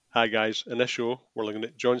Hi guys, in this show we're looking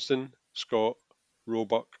at Johnston, Scott,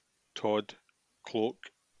 Roebuck, Todd, Cloak,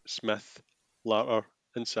 Smith, Larter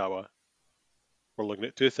and Sawa. We're looking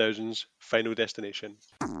at 2000's Final Destination.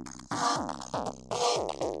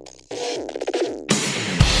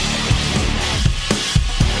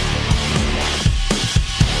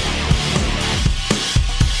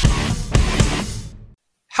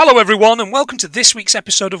 Hello everyone and welcome to this week's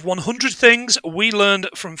episode of 100 Things We Learned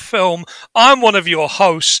from Film. I'm one of your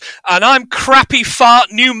hosts and I'm crappy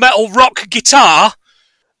fart new metal rock guitar.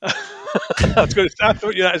 I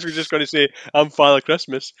thought you were actually just going to say, I'm Father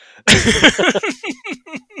Christmas.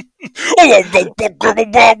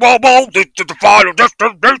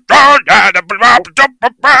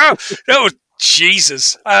 Oh,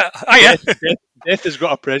 Jesus. Yeah. Death has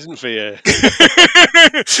got a present for you.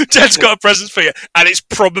 Death's got a present for you, and it's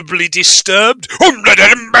probably disturbed. And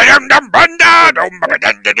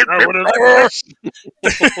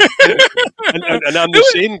I'm the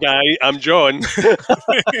same guy. I'm John.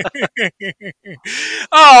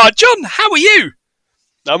 Oh, John, how are you?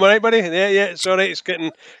 I'm alright, buddy. Yeah, it's alright. It's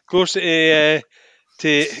getting closer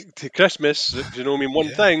to Christmas. Do you know what I mean? One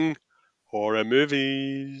thing. Horror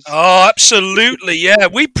movies. Oh, absolutely, yeah.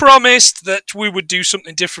 We promised that we would do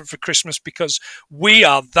something different for Christmas because we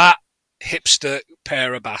are that hipster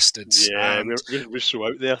pair of bastards. Yeah, we're so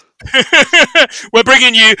out there. We're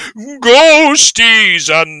bringing you ghosties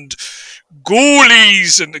and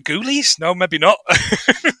ghoulies and ghoulies? No, maybe not.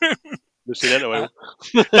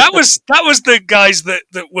 That was the guys that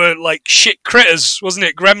were like shit critters, wasn't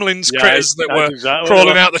it? Gremlins critters that were exactly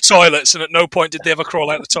crawling out the toilets, and at no point did they ever crawl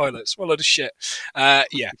out the toilets. What a load of shit.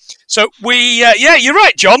 Yeah. So you're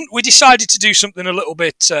right, John. We decided to do something a little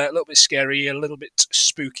bit scary, a little bit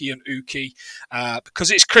spooky and ooky,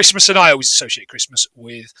 because it's Christmas, and I always associate Christmas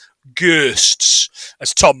with ghosts,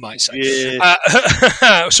 as Tom might say.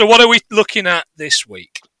 Yeah. So what are we looking at this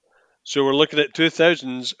week? So we're looking at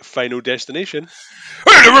 2000's Final Destination.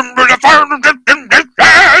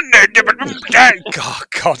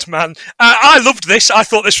 God, man. I loved this. I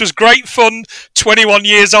thought this was great fun. 21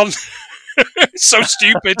 years on. So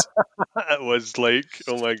stupid. It was like,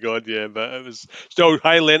 oh my God, yeah. But it was still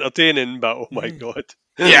highly entertaining, but oh my God.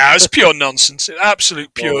 Yeah, it was pure nonsense.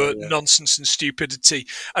 Absolute pure nonsense and stupidity.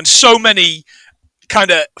 And so many kind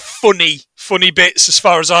of funny bits as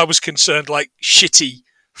far as I was concerned, like shitty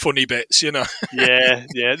funny bits, you know. Yeah.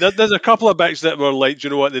 There's a couple of bits that were like, do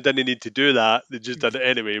you know what? They didn't need to do that. They just did it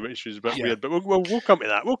anyway, which was a bit weird. But we'll come to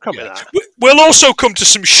that. We'll come to that. We'll also come to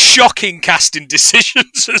some shocking casting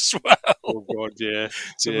decisions as well. Oh God, yeah.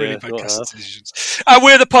 Some really bad casting decisions.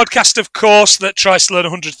 We're the podcast, of course, that tries to learn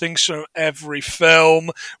 100 things from every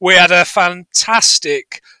film. We had a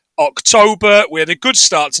fantastic October, we had a good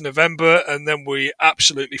start to November, and then we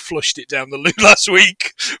absolutely flushed it down the loo last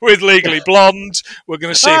week with Legally Blonde. We're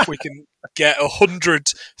going to see if we can get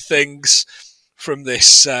 100 things from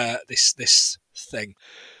this thing.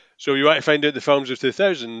 So you want to find out the films of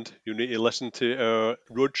 2000, you need to listen to our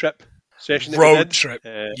road trip session. Road trip.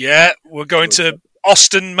 We're going to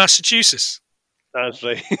Austin, Massachusetts. That's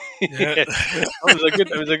right. It was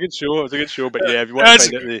a good show. It was a good show. But yeah, if you want to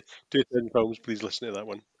find out the 2000 films, please listen to that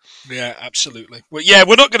one. Yeah, absolutely. Well, yeah,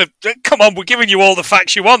 we're not going to... Come on, we're giving you all the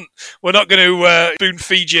facts you want. We're not going to spoon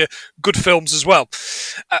feed you good films as well.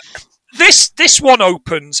 This one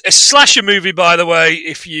opens... A slasher movie, by the way,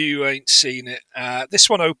 if you ain't seen it. This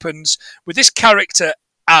one opens with this character,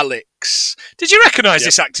 Alex. Did you recognise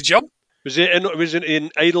this actor, John? Was it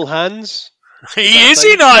in Idle Hands? He is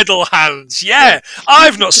in Idle Hands, yeah.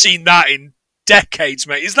 I've not seen that in decades,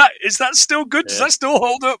 mate. Is that still good? Does that still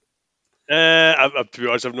hold up? To be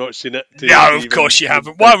honest, I've not seen it. No, of course you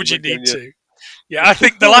haven't. Why would you need to? Yeah, I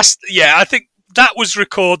think I think that was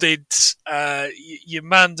recorded. Your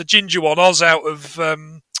man, the ginger one, Oz out of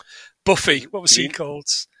Buffy. What was he called?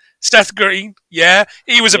 Seth Green. Yeah,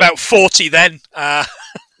 he was about 40 then.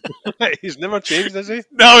 He's never changed, has he?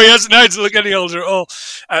 No, he hasn't. No, he doesn't look any older at all.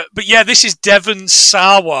 But yeah, this is Devon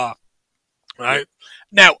Sawa, right?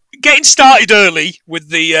 Now, getting started early with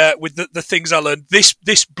the things I learned, this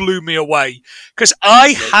blew me away because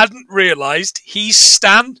I hadn't realised he's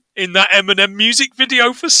Stan in that Eminem music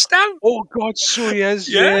video for Stan. Oh God, so he is.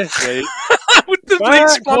 Yeah, right. With the big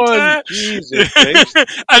spot there. Jesus,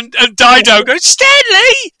 and Dido goes,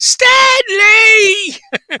 Stanley,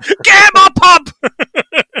 get him up, pub.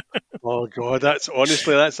 Oh God, that's like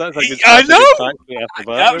I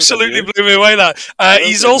know. Absolutely blew me away. That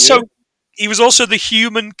he was also the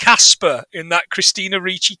human Casper in that Christina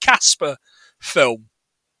Ricci Casper film.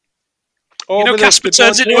 You know, Casper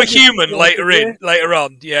turns into a human later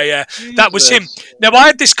on. Yeah. Jesus. That was him. Now, I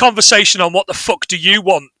had this conversation on What the Fuck Do You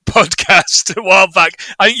Want podcast a while back.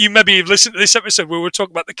 I think you maybe have listened to this episode where we were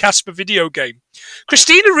talking about the Casper video game.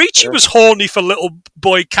 Christina Ricci was horny for little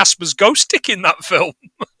boy Casper's ghost dick in that film.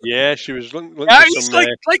 Yeah, she was looking for he's some...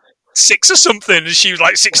 like 6 or something, and she was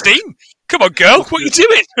like 16. Come on, girl, what are you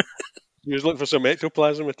doing? She was looking for some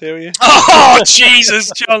ectoplasm, I tell you. Oh,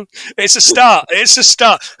 Jesus, John. It's a start.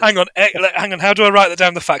 Hang on. How do I write that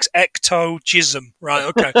down, the facts? Ectogism. Right,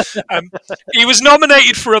 okay. He was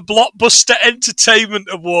nominated for a Blockbuster Entertainment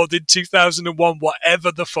Award in 2001,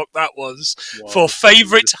 whatever the fuck that was, for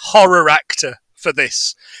Favourite Horror Actor for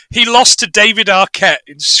this. He lost to David Arquette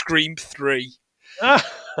in Scream 3. I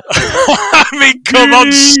mean, come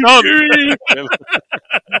on, son.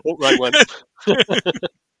 Right one.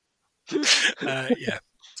 Yeah,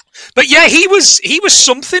 but yeah, he was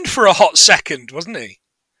something for a hot second, wasn't he?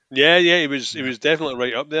 Yeah, he was definitely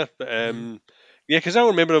right up there. But yeah, because I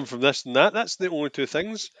remember him from this and that. That's the only two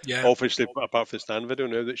things. Yeah, obviously apart from the Stan video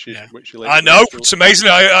now that she liked. I know, it's amazing.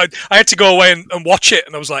 I had to go away and watch it,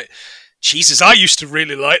 and I was like, Jesus, I used to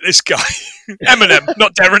really like this guy. Eminem,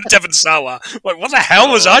 not Devon Sawa. Like, what the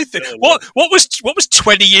hell was I thinking? What was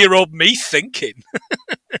 20-year-old me thinking?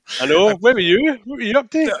 I know. Where were you? What were you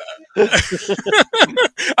up to?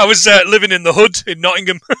 I was living in the hood in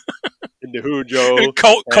Nottingham. In the hood, Joe. In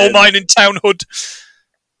coal mine in town hood.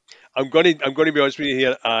 I'm going to be honest with you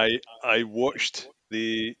here. I watched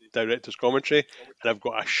the director's commentary, and I've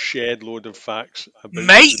got a shed load of facts.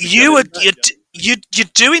 Mate, you're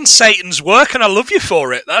doing Satan's work, and I love you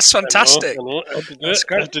for it. That's fantastic. I know. I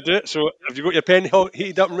have to do it. So, have you got your pen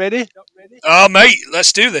heated up and ready? Oh, mate,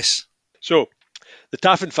 let's do this. So, the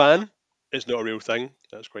Taffin fan is not a real thing.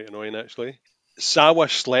 That's quite annoying, actually. Sawa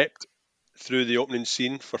slept through the opening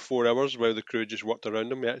scene for 4 hours while the crew just worked around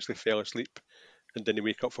him. He actually fell asleep and didn't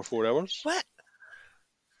wake up for 4 hours. What?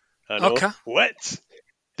 I know. Okay. What?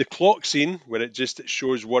 The clock scene where it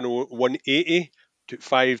shows 180 took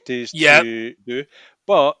 5 days to do.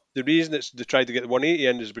 But the reason they tried to get the 180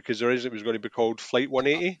 in is because it was going to be called Flight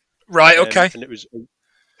 180. Right, okay. And it was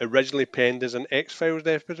originally penned as an X-Files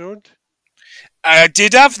episode. I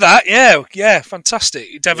did have that, yeah,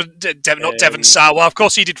 fantastic. Not Devon Sawa, of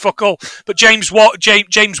course he did fuck all, but James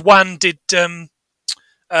Wan did some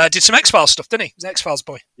X-Files stuff, didn't he? He's an X-Files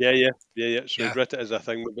boy. Yeah. So he'd written it as a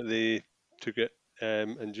thing, but they took it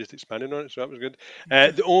and just expanded on it, so that was good.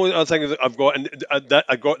 The only other thing that I've got, and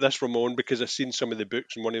I got this from Owen because I've seen some of the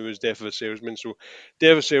books, and one of them was Death of a Salesman. So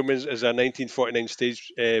Death of a Salesman is a 1949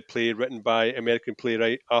 stage play written by American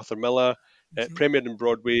playwright Arthur Miller. It premiered on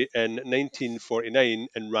Broadway in 1949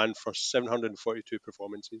 and ran for 742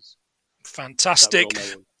 performances. Fantastic.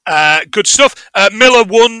 Good stuff. Miller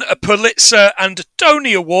won a Pulitzer and a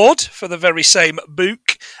Tony Award for the very same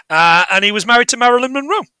book, and he was married to Marilyn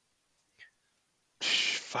Monroe.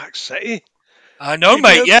 Fact City. I know,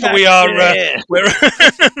 mate. Yeah, we are.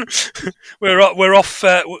 We're off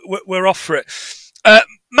for it.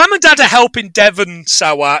 Mum and Dad are helping Devon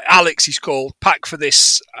Sawa, Alex he's called, pack for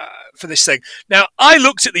this thing. Now, I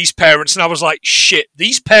looked at these parents and I was like, shit,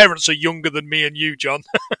 these parents are younger than me and you, John.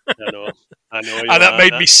 I know. And that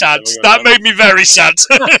made me sad. That made me very sad.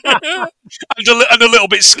 and a little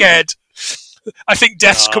bit scared. I think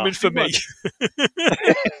death's coming for me.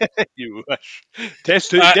 You wish. Death's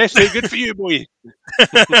too good for you, boy.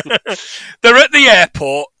 They're at the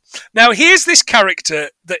airport. Now, here's this character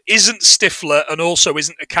that isn't Stifler and also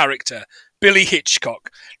isn't a character, Billy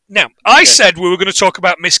Hitchcock. Now, I said we were going to talk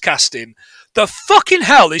about miscasting. The fucking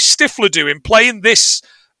hell is Stifler doing playing this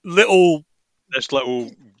little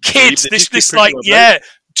kid? This like, dweeb. Yeah,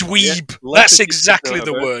 that's exactly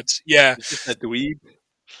the word. Yeah. He's just a dweeb.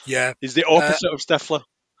 Yeah. He's the opposite of Stifler.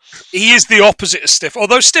 He is the opposite of Stifler,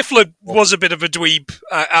 although Stifler was a bit of a dweeb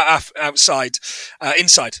inside.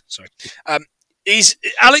 Sorry.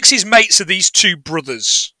 Alex's mates are these two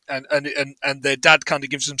brothers, and their dad kind of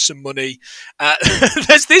gives them some money.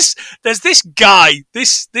 There's this guy,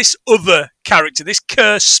 this other character, this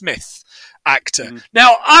Kerr Smith actor.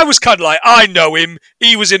 Now, I was kind of like, I know him.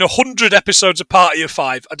 He was in 100 episodes of Party of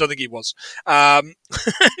Five. I don't think he was.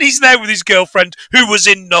 He's there with his girlfriend, who was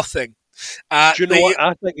in nothing. Do you know what?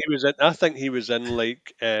 I think he was in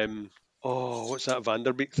like, what's that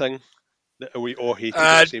Vanderbeek thing that we all hated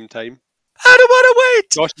at the same time? I don't want to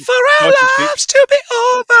wait for our lives to be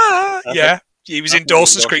over. Yeah, he was in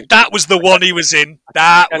Dawson's Creek. That was the one he was in.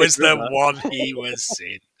 That was the one he was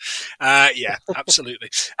in. Yeah, absolutely.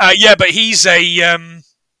 But he's a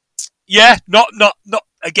not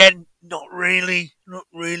again not really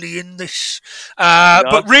in this,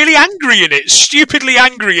 but really angry in it, stupidly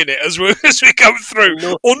angry in it as we go through,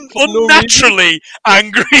 unnaturally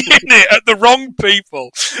angry in it at the wrong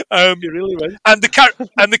people. He really was. And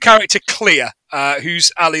the character Clea,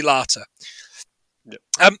 who's Ali Larter.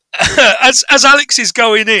 Yep. As Alex is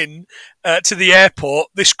going in to the airport,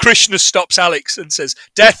 this Krishna stops Alex and says,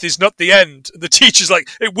 "Death is not the end." And the teacher's like,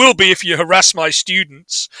 "It will be if you harass my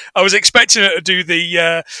students." I was expecting her to do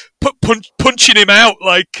the punching him out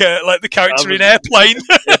like the character in Airplane.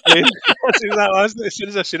 As soon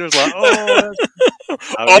as I seen it, I was like, "Oh,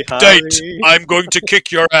 update! I'm going to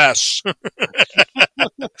kick your ass."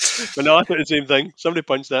 But no, I thought the same thing. Somebody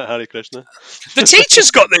punched that Hare Krishna. The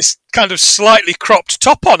teacher's got this kind of slightly cropped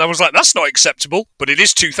top on. I was like, that's not acceptable, but it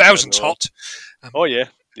is 2000s hot. Oh, yeah.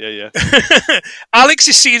 Alex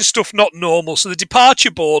is seeing stuff not normal. So the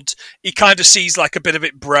departure board, he kind of sees like a bit of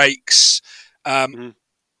it breaks.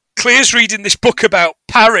 Claire's reading this book about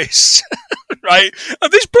Paris, right?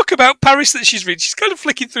 And this book about Paris that she's reading, she's kind of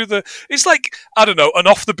flicking through it's like, I don't know, an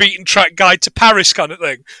off-the-beaten-track guide to Paris kind of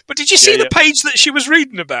thing. But did you see the page that she was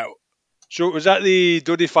reading about? So was that the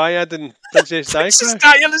Dodi Fayed and Princess Diana? Princess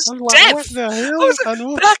Diana's death. What the hell? I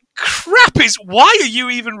know. That crap is. Why are you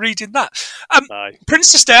even reading that?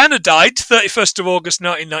 Princess Diana died 31st of August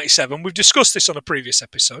 1997. We've discussed this on a previous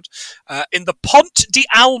episode. In the Pont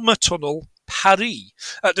d'Alma tunnel, Paris.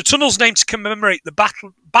 The tunnel's named to commemorate the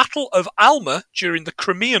Battle of Alma during the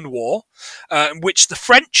Crimean War, in which the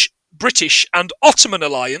French, British and Ottoman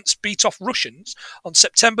alliance beat off Russians on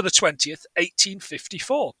September the 20th,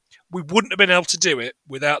 1854. We wouldn't have been able to do it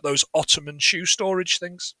without those Ottoman shoe storage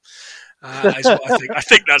things. Is what I think. I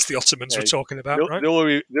think that's the Ottomans we're talking about, right?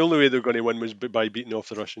 The only way they're going to win was by beating off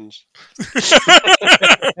the Russians.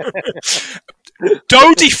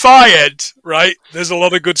 Dodi Fayed, right? There's a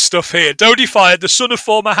lot of good stuff here. Dodi Fayed, the son of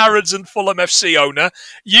former Harrods and Fulham FC owner.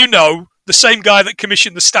 You know, the same guy that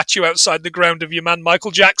commissioned the statue outside the ground of your man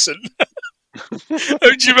Michael Jackson. Do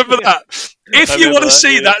you remember that? If you want to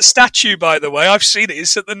see that statue, by the way, I've seen it.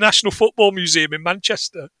 It's at the National Football Museum in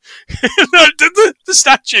Manchester. the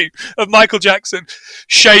statue of Michael Jackson,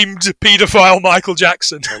 shamed paedophile Michael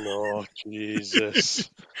Jackson. Oh, Jesus.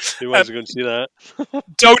 Who wasn't going to see that?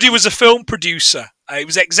 Dodi was a film producer. He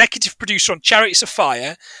was executive producer on Chariots of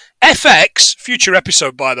Fire. FX, future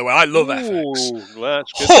episode, by the way. I love FX.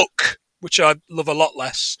 Hook, which I love a lot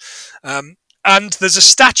less. And there's a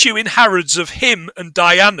statue in Harrods of him and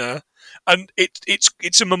Diana, and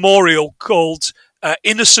it's a memorial called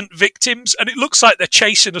Innocent Victims, and it looks like they're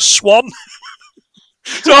chasing a swan.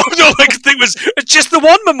 So all I could think was, it's just the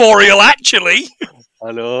one memorial, actually.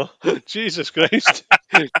 I know. Jesus Christ.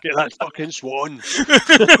 Get that fucking swan.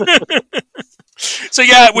 So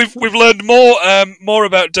yeah, we've learned more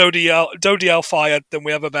about Dodi Al-Fayed than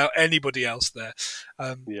we have about anybody else there.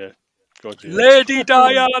 Yeah. God, yeah. Lady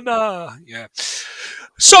Diana. Yeah.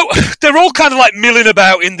 So they're all kind of like milling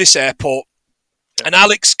about in this airport, and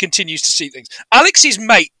Alex continues to see things. Alex's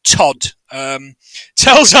mate Todd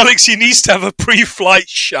tells Alex he needs to have a pre-flight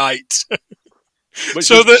shite. Which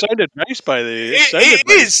sounded nice, by the way. It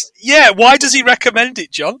is. Yeah. Why does he recommend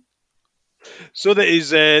it, John? So that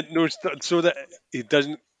so that he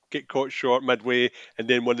doesn't get caught short midway, and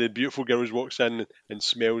then one of the beautiful girls walks in and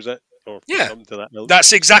smells it.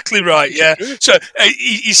 That's exactly right. Yeah. So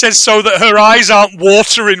he says so that her eyes aren't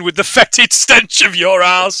watering with the fetid stench of your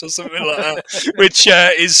ass or something like that, which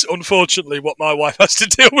is unfortunately what my wife has to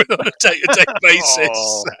deal with on a day-to-day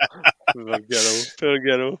basis. Poor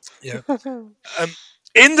ghetto. Yeah.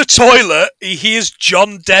 In the toilet, he hears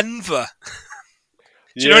John Denver.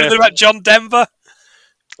 Do you know anything about John Denver?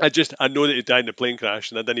 I know that he died in a plane crash,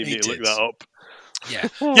 and I didn't even need to look that up. Yeah.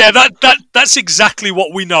 That's exactly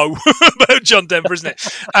what we know about John Denver, isn't it?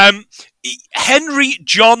 Henry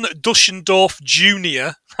John Duschendorf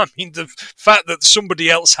Jr. I mean, the fact that somebody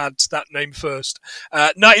else had that name first.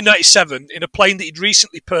 1997, in a plane that he'd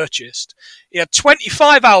recently purchased, he had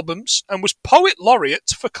 25 albums and was poet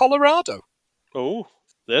laureate for Colorado. Oh,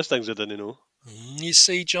 there's things I didn't know. You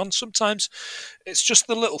see, John, sometimes it's just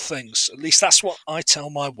the little things. At least that's what I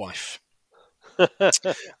tell my wife.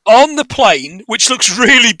 On the plane, which looks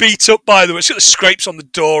really beat up, by the way, it's got the scrapes on the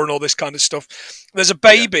door and all this kind of stuff. There's a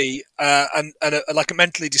baby and like a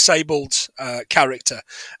mentally disabled character,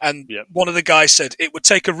 and one of the guys said it would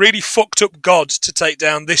take a really fucked up god to take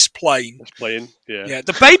down this plane. Yeah.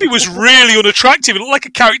 The baby was really unattractive. It looked like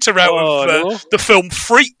a character out of the film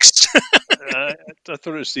Freaks. I thought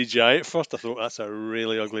it was CGI at first. I thought that's a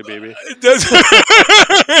really ugly baby.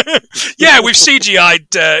 Yeah, we've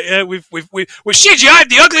CGI'd. We've CGI'd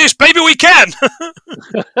the ugliest baby we can.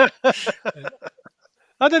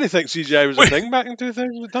 I didn't think CGI was a thing back in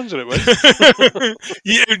 2000. It turns out it was.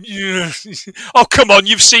 Oh, come on!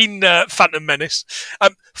 You've seen Phantom Menace.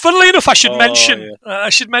 Funnily enough, I should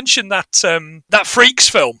mention that Freaks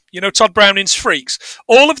film. Todd Browning's Freaks.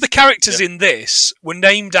 All of the characters in this were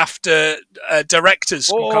named after directors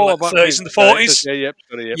from the 30s and the 40s.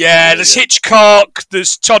 There's Hitchcock.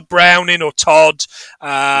 There's Todd Browning or Todd.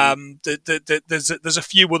 There's a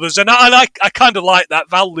few others, and I kind of like that.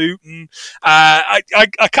 Val Lewton. I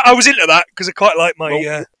was into that because I quite like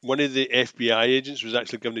my. One of the FBI agents was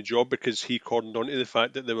actually given a job because he cordoned onto the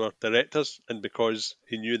fact that they were directors, and because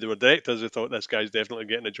he knew they were directors, he thought this guy's definitely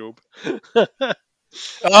getting a job.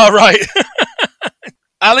 All right.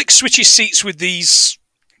 Alex switches seats with these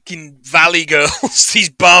Valley girls, these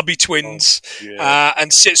Barbie twins,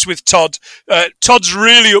 and sits with Todd. Todd's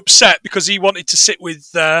really upset because he wanted to sit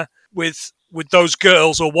with those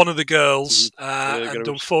girls or one of the girls, and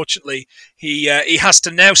unfortunately, he has to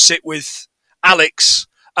now sit with Alex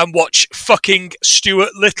and watch fucking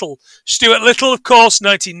Stuart Little. Stuart Little, of course,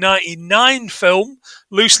 1999 film,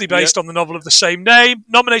 loosely based on the novel of the same name,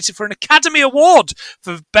 nominated for an Academy Award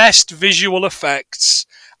for Best Visual Effects,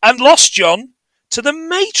 and lost, John, to The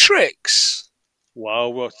Matrix. Wow,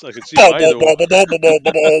 well, I can see Stuart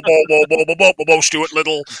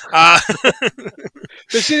Little. But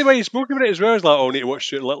see the way you spoke about it as well, I was like, I need to watch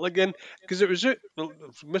Stuart Little again, because it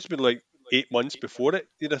must have been like 8 months before it.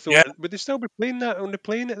 You'd have thought, would they still be playing that on the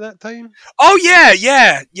plane at that time? Oh yeah.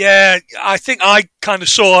 I think I kind of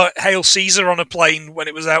saw Hail Caesar on a plane when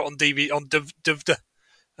it was out on DVD on DVD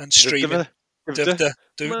and streaming.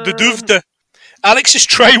 DVD. Alex's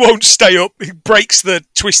tray won't stay up. He breaks the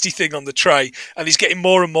twisty thing on the tray, and he's getting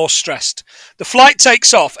more and more stressed. The flight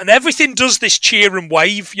takes off, and everything does this cheer and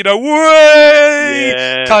wave,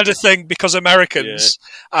 way kind of thing, because Americans.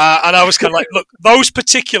 And I was kind of like, look, those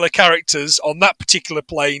particular characters on that particular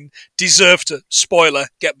plane deserve to, spoiler,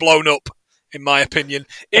 get blown up, in my opinion.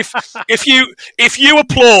 If you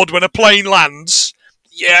applaud when a plane lands,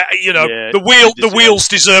 the wheels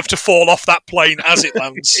deserve to fall off that plane as it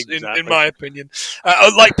lands, exactly. in my opinion.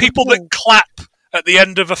 Like people that clap at the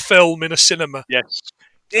end of a film in a cinema. Yes.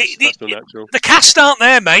 The cast aren't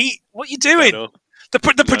there, mate. What are you doing? The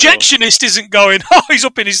projectionist isn't going, he's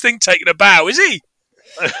up in his thing taking a bow, is he?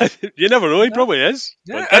 You never know, he probably is.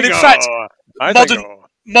 Yeah. And in fact,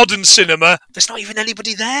 modern cinema, there's not even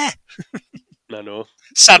anybody there. I know.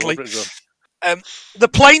 Sadly. The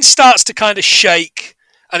plane starts to kind of shake,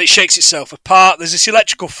 and it shakes itself apart. There's this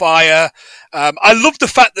electrical fire. I love the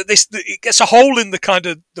fact that it gets a hole in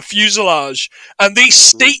the fuselage, and these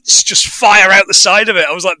seats just fire out the side of it.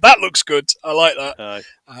 I was like, that looks good. I like that.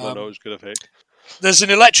 It was good effect. There's an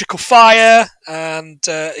electrical fire, and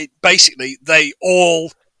basically they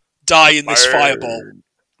all die in this fireball.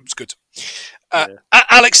 It was good.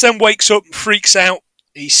 Alex then wakes up and freaks out.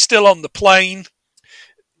 He's still on the plane.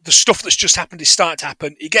 The stuff that's just happened is starting to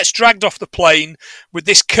happen. He gets dragged off the plane with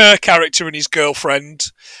this Kerr character and his girlfriend,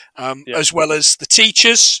 as well as the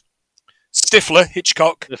teachers, Stifler,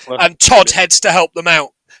 Hitchcock, and Todd heads to help them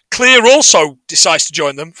out. Clear also decides to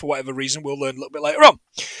join them for whatever reason. We'll learn a little bit later on.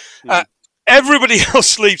 Everybody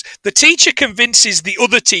else leaves. The teacher convinces the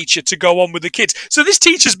other teacher to go on with the kids. So this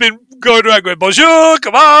teacher's been going around going, bonjour,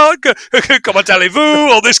 come on, comment allez-vous,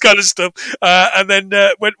 all this kind of stuff. And then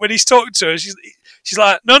when he's talking to her, she's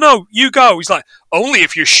like, no, you go. He's like, only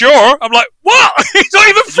if you're sure. I'm like, what? He's not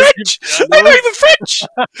even French. I'm not even French.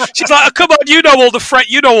 She's like, oh, come on, you know all the French,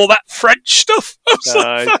 you know all that French stuff. I was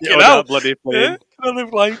like, fucking hell. Bloody plane.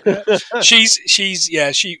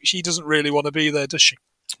 She doesn't really want to be there, does she?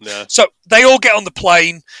 No. So they all get on the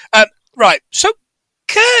plane. Right. So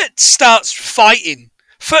Kurt starts fighting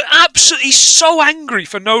he's so angry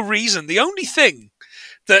for no reason. The only thing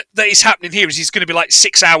that is happening here is he's going to be like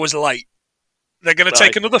 6 hours late. They're going to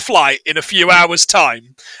take another flight in a few hours'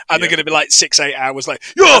 time, and they're going to be like 6-8 hours late.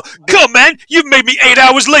 Yo, come on, man! You've made me 8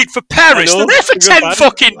 hours late for Paris. They're there for 10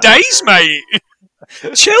 fucking days, mate.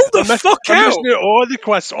 Chill the fuck out. I'm listening to all the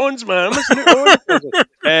croissants, man.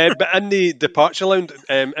 But in the departure lounge,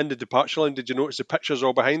 did you notice the pictures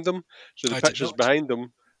all behind them? So the pictures behind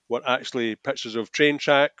them were actually pictures of train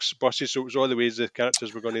tracks, buses, so it was all the ways the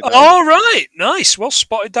characters were going to die. All right, nice. Well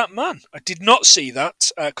spotted, that man. I did not see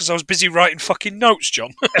that because I was busy writing fucking notes,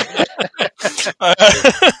 John.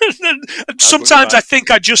 Sometimes I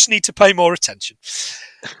think I just need to pay more attention.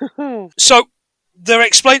 So he's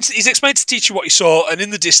explained to the teacher what he saw, and in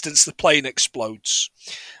the distance, the plane explodes.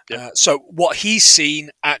 Yep. So what he's seen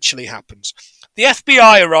actually happens. The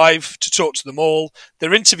FBI arrive to talk to them all.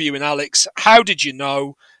 They're interviewing Alex. How did you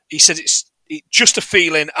know? He said it's just a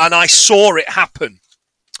feeling, and I saw it happen.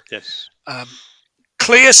 Yes.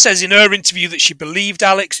 Clea says in her interview that she believed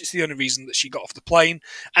Alex. It's the only reason that she got off the plane.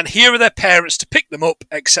 And here are their parents to pick them up,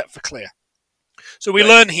 except for Clea. So we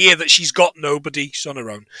learn here that she's got nobody. She's on her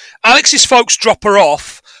own. Alex's folks drop her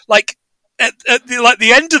off, like at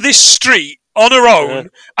the end of this street on her own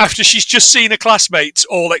after she's just seen her classmates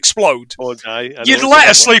all explode. Or die. You'd let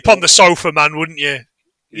her sleep on the sofa, man, wouldn't you?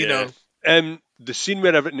 You know. The scene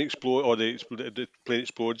where everything explodes, or the plane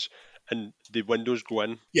explodes, and the windows go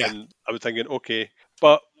in. Yeah. And I was thinking, okay,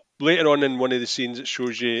 but later on in one of the scenes, it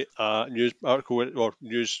shows you a news article or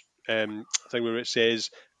news thing where it says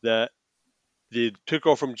that they took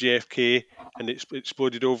off from JFK and it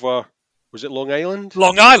exploded over, was it Long Island?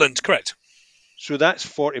 Long Island, correct. So that's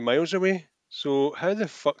 40 miles away. So how the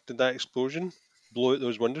fuck did that explosion blow out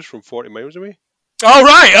those windows from 40 miles away? Oh,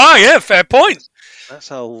 right. Oh, yeah, fair point.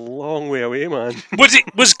 That's a long way away, man.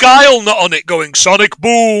 Was Guile not on it going, Sonic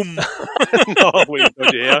Boom? No, wait,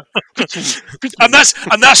 oh dear. and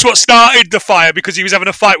that's what started the fire, because he was having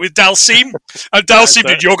a fight with Dhalsim, and Dhalsim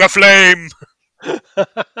did Yoga Flame.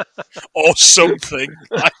 Or something.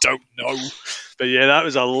 I don't know. But yeah, that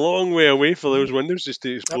was a long way away for those windows just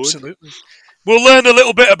to explode. Absolutely. We'll learn a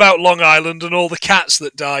little bit about Long Island and all the cats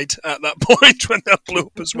that died at that point when that blew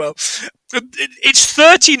up as well. It's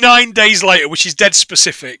 39 days later, which is dead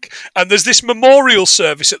specific, and there's this memorial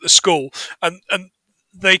service at the school, and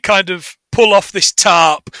they kind of pull off this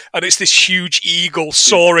tarp, and it's this huge eagle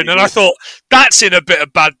soaring, and I thought, that's in a bit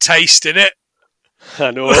of bad taste, innit?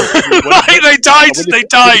 I know. They died.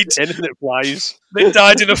 Anything that flies. They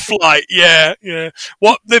died in a flight. Yeah.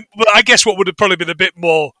 I guess what would have probably been a bit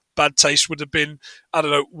more bad taste would have been, I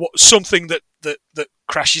don't know, something that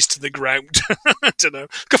crashes to the ground. I don't know,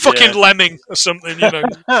 like a fucking lemming or something. You know,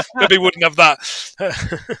 maybe wouldn't have that.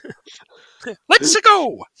 Let's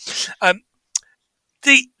go.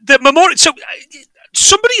 The memorial. So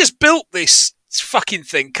somebody has built this fucking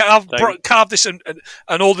thing, carved this and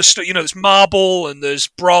all this stuff. You know, there's marble and there's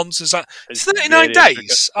bronze. There's that. It's 39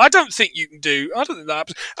 days. I don't think that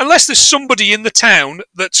happens unless there's somebody in the town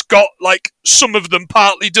that's got like some of them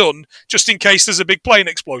partly done, just in case there's a big plane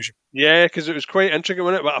explosion. Yeah, because it was quite intricate,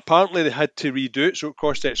 wasn't it? But apparently they had to redo it, so it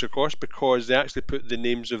cost extra cost because they actually put the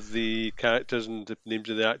names of the characters and the names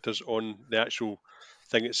of the actors on the actual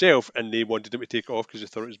thing itself, and they wanted them to take it off because they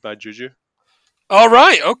thought it was bad juju. All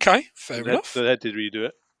right, okay, fair enough. So they had to redo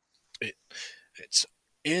it. It's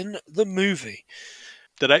in the movie.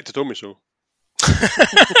 Director told me so.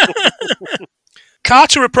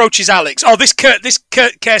 Carter approaches Alex. Oh, this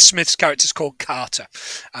Kerr Smith's character is called Carter,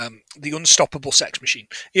 the unstoppable sex machine.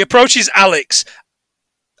 He approaches Alex.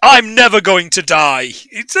 I'm never going to die.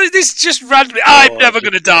 This just randomly. I'm never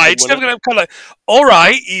going to die. It's never going to come like, all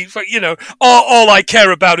right, you know. All I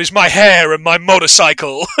care about is my hair and my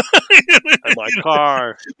motorcycle and my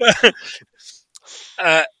car.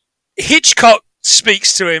 Hitchcock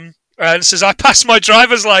speaks to him and says, "I passed my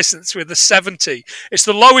driver's license with a 70. It's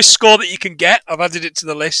the lowest score that you can get. I've added it to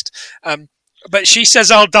the list." But she says,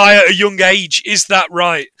 "I'll die at a young age." Is that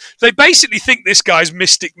right? They basically think this guy's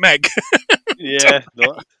Mystic Meg. Yeah.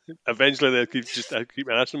 No. Eventually they'll keep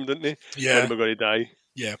asking him, didn't they? Yeah. When we're going to die.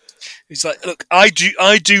 Yeah. He's like, "Look, I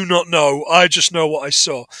do not know. I just know what I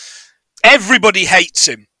saw." Everybody hates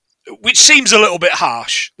him, which seems a little bit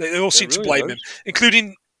harsh. They all seem to blame him,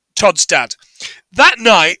 including Todd's dad. That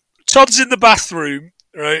night, Todd's in the bathroom,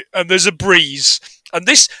 right, and there's a breeze. And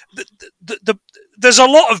there's a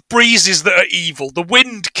lot of breezes that are evil. The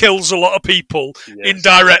wind kills a lot of people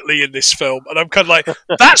indirectly in this film. And I'm kind of like,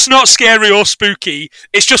 that's not scary or spooky.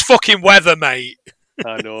 It's just fucking weather, mate.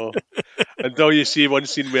 I know. Until you see one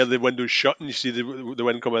scene where the window's shut and you see the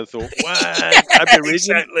wind come in and thought, wow, that'd be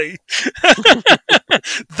exactly.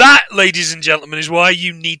 That, ladies and gentlemen, is why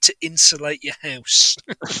you need to insulate your house.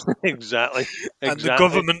 Exactly. And the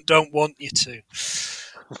government don't want you to.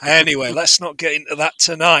 Anyway, let's not get into that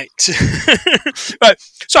tonight. Right,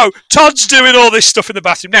 so Todd's doing all this stuff in the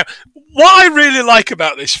bathroom. Now, what I really like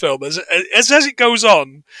about this film is, as it goes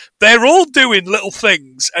on, they're all doing little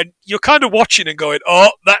things, and you're kind of watching and going,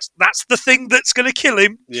 "Oh, that's the thing that's going to kill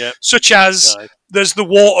him." Yeah. Such as there's the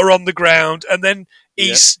water on the ground, and then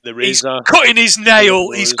he's cutting his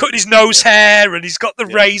nail, he's cutting his nose hair, and he's got the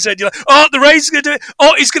razor. And you're like, "Oh, the razor's going to do it!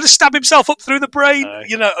 Oh, he's going to stab himself up through the brain."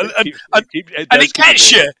 You know, and it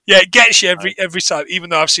gets you. Yeah, it gets you every time, even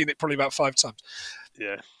though I've seen it probably about 5 times.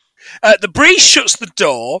 Yeah. The breeze shuts the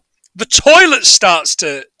door. The toilet starts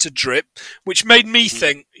to drip, which made me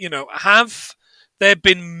think, you know, have there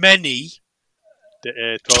been many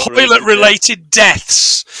toilet-related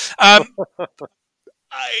deaths?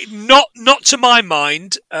 Not to my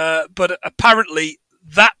mind, but apparently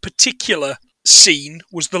that particular scene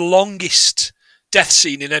was the longest death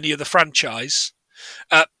scene in any of the franchise.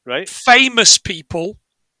 Right. Famous people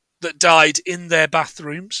that died in their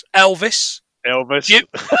bathrooms. Elvis.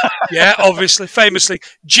 Yeah, obviously, famously.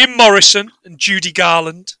 Jim Morrison and Judy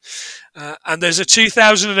Garland. And there's a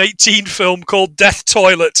 2018 film called Death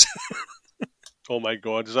Toilet. Oh my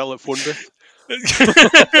God, is that like phone booth?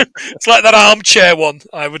 It's like that armchair one,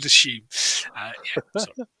 I would assume.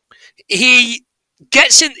 He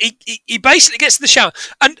gets in. He basically gets in the shower,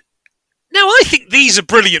 and now I think these are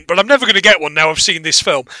brilliant, but I'm never going to get one now I've seen this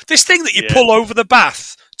film. This thing that you pull over the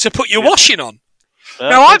bath to put your washing on.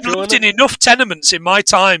 Now, I've lived in enough tenements in my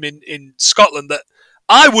time in Scotland that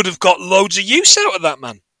I would have got loads of use out of that,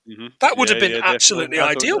 man. Mm-hmm. That would have been absolutely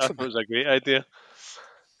ideal for me. It was a great idea.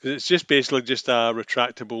 It's just basically just a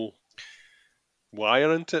retractable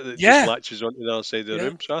wire into it that just latches onto the other side of the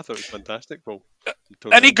room. So I thought it was fantastic. Well,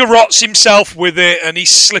 and he garrots himself with it, and he's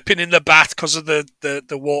slipping in the bath because of the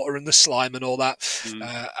water and the slime and all that.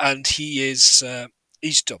 And he's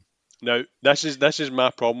done. Now, this is my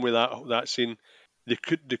problem with that scene. They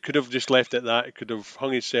could have just left it that. It could have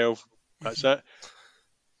hung himself. That's it.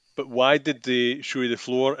 But why did they show you the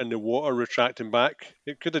floor and the water retracting back?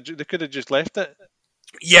 They could have just left it.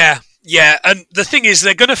 Yeah. And the thing is,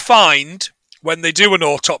 they're going to find, when they do an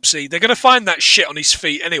autopsy, they're going to find that shit on his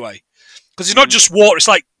feet anyway. Because it's not just water; it's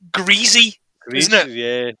like greasy, isn't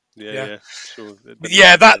it? Yeah. So,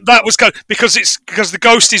 that was kind of, because the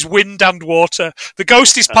ghost is wind and water. The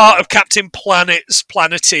ghost is part of Captain Planet's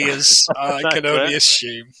Planeteers. I can only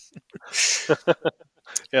assume.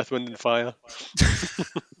 Earth, Wind and Fire.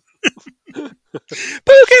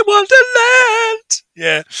 Boogie Wonderland.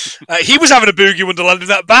 Yeah, he was having a Boogie Wonderland in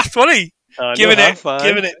that bath, wasn't he? Giving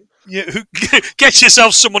it. Yeah, get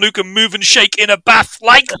yourself someone who can move and shake in a bath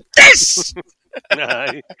like this.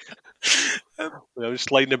 Aye. I was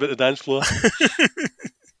sliding about the dance floor.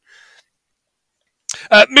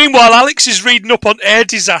 Meanwhile, Alex is reading up on air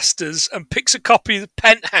disasters and picks a copy of the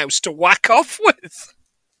Penthouse to whack off with.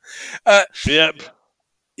 Yep.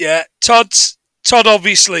 Yeah, Todd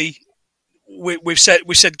obviously we've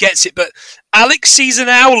said gets it, but Alex sees an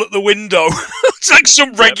owl at the window. It's like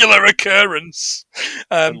some regular occurrence,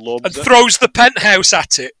 and throws the Penthouse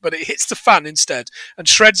at it, but it hits the fan instead and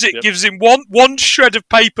shreds it. Gives him one shred of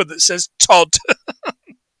paper that says Todd.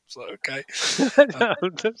 So okay. Do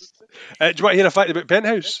you want to hear a fact about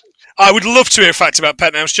Penthouse? I would love to hear a fact about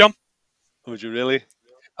Penthouse, John. Would you really?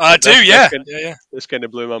 I do, yeah. This kind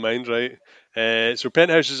of blew my mind, right? So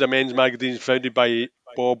Penthouse is a men's magazine founded by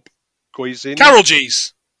Bob Goizine. Carol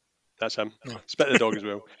G's. That's him. Spit the dog as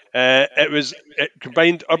well. It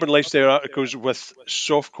combined urban lifestyle articles with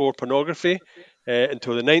softcore pornography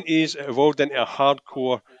until the 90s. It evolved into a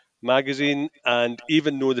hardcore magazine, and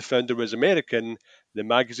even though the founder was American, the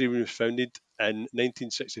magazine was founded in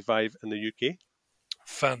 1965 in the UK.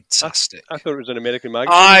 Fantastic. I thought it was an American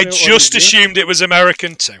magazine. I just assumed it was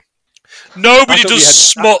American too. Nobody does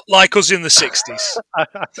smut like us in the 60s.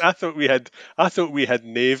 I thought we had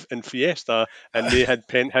Nave and Fiesta, and they had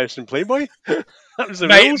Penthouse and Playboy. That was the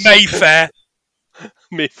rules. Mayfair.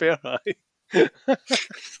 Mayfair, aye.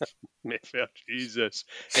 Mayfair, Jesus.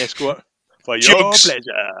 Escort for your pleasure.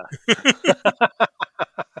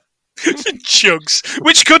 Jugs,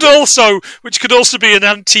 which could also be an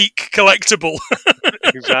antique collectible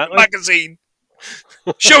magazine.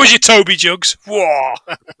 Show us your Toby Jugs. Whoa.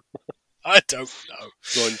 I don't know.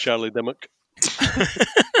 Go on, Charlie Dimmock.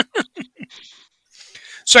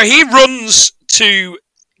 So he runs to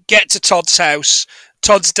get to Todd's house.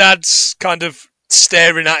 Todd's dad's kind of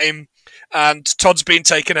staring at him, and Todd's being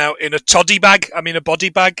taken out in a body bag.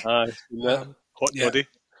 Hot body.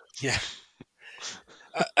 Yeah.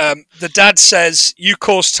 The dad says, "You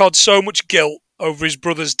caused Todd so much guilt over his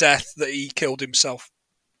brother's death that he killed himself."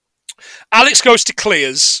 Alex goes to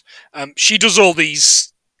Clears. She does all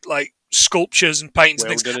these like sculptures and paintings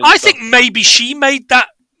and things. I think maybe she made that.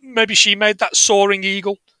 Maybe she made that soaring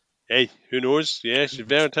eagle. Hey, who knows? Yeah, she's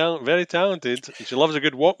very talented. She loves a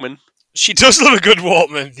good Walkman. She does love a good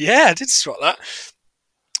Walkman. Yeah, I did spot that.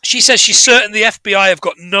 She says she's certain the FBI have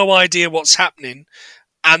got no idea what's happening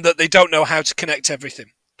and that they don't know how to connect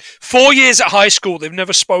everything. 4 years at high school, they've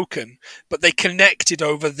never spoken, but they connected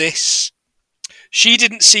over this. She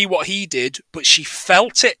didn't see what he did, but she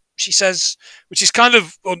felt it, she says, which is kind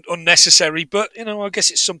of unnecessary, but, I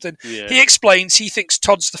guess it's something. Yeah. He explains he thinks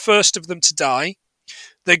Todd's the first of them to die.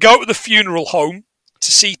 They go to the funeral home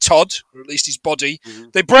to see Todd, or at least his body. Mm-hmm.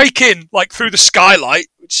 They break in, like, through the skylight,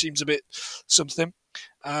 which seems a bit something.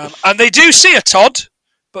 And they do see a Todd,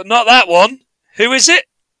 but not that one. Who is it?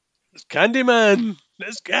 It's Candyman.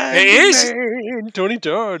 This guy It is Tony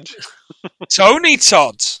Todd. Tony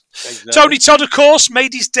Todd. Exactly. Tony Todd, of course,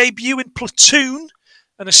 made his debut in Platoon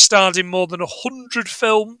and has starred in more than 100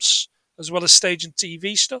 films, as well as stage and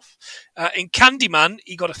TV stuff. In Candyman,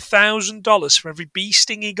 he got $1,000 for every bee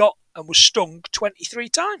sting he got and was stung 23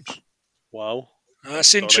 times. Wow.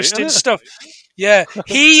 That's interesting stuff. Yeah.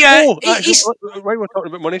 We're talking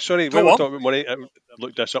about money. Sorry, we're talking about money. I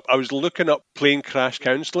looked this up. I was looking up plane crash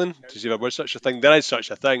counselling to see if there was such a thing. There is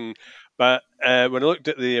such a thing. But when I looked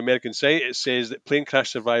at the American site, it says that plane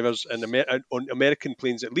crash survivors on American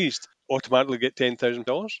planes at least automatically get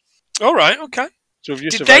 $10,000. All right, okay. So if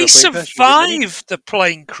you did they survive the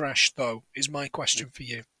plane crash, though, is my question for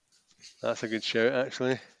you. That's a good shout,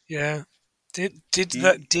 actually. Yeah. Did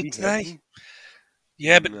they?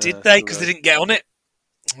 Yeah, but did they? Because they didn't get on it.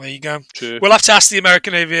 There you go. True. We'll have to ask the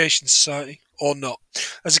American Aviation Society, or not,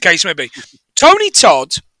 as the case may be. Tony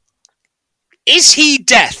Todd, is he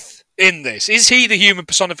death in this? Is he the human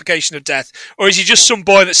personification of death, or is he just some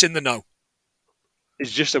boy that's in the know?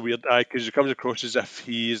 It's just a weird guy because he comes across as if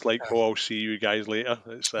he is like, "Oh, I'll see you guys later."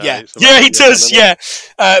 He does. Yeah,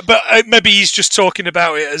 but maybe he's just talking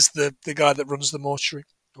about it as the guy that runs the mortuary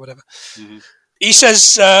or whatever. Mm-hmm. He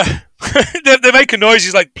says, they make a noise,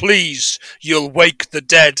 he's like, "Please, you'll wake the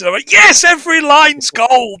dead." And I'm like, yes, every line's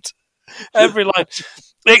gold. Every line.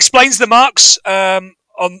 He explains the marks on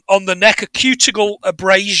the neck are cuticle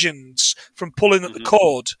abrasions from pulling at the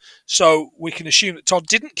cord. So we can assume that Todd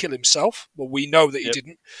didn't kill himself. Well, we know that he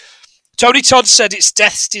didn't. Tony Todd said it's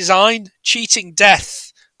death's design. Cheating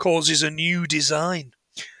death causes a new design.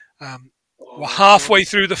 We're halfway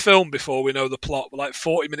through the film before we know the plot. We're like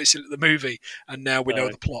 40 minutes into the movie, and now we know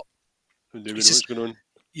the plot. We know what's going on.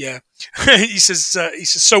 Yeah, he says.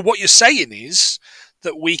 So what you're saying is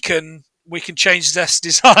that we can change Death's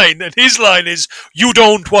design, and his line is, "You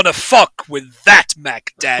don't want to fuck with that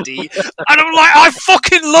Mac Daddy." And I'm like, I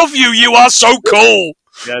fucking love you. You are so cool.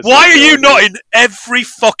 Yeah, why are you not in every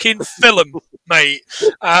fucking film, mate?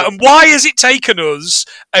 And why has it taken us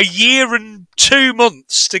a year and 2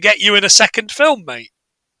 months to get you in a second film, mate?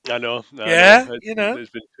 I know.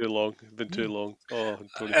 It's been too long. Oh,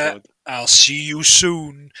 Tony Todd. I'll see you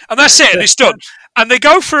soon. And that's it. And it's done. And they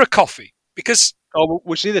go for a coffee because. Oh,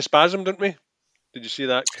 we see the spasm, didn't we? Did you see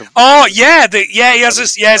that? Oh yeah, he has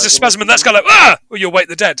a spasm, and that's kind of like you'll wake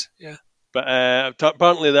the dead. Yeah. But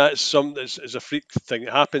apparently that's a freak thing.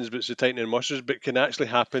 It happens, but it's the tightening muscles. But it can actually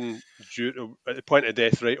happen at the point of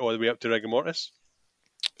death, right, all the way up to rigor mortis.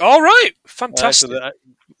 All right, fantastic. So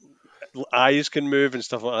the eyes can move and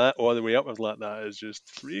stuff like that all the way up. Like that is just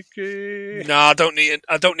freaky. No, I don't need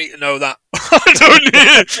to know that.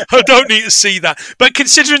 I don't need to see that. But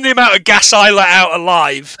considering the amount of gas I let out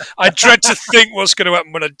alive, I dread to think what's going to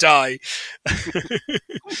happen when I die.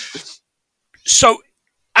 So.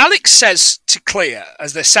 Alex says to Clea,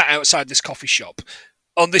 as they're sat outside this coffee shop,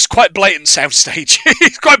 on this quite blatant soundstage.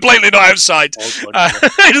 He's quite blatantly not outside.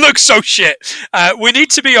 It looks so shit. We need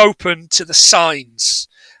to be open to the signs.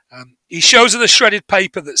 He shows her the shredded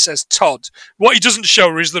paper that says Todd. What he doesn't show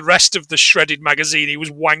her is the rest of the shredded magazine he was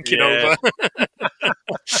wanking over.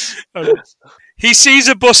 He sees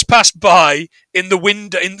a bus pass by in the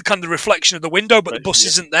window, in kind of the reflection of the window, but the bus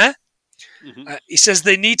isn't there. Mm-hmm. He says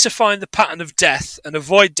they need to find the pattern of death and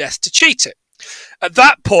avoid death to cheat it. At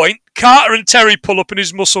that point, Carter and Terry pull up in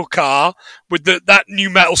his muscle car with that new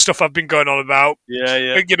metal stuff I've been going on about. Yeah.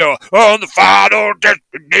 And, on the final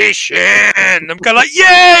destination. I'm kind of like,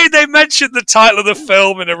 yay! They mentioned the title of the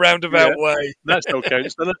film in a roundabout way. That still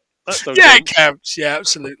counts, doesn't it? It counts. Yeah,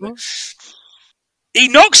 absolutely. He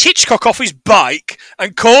knocks Hitchcock off his bike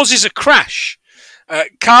and causes a crash.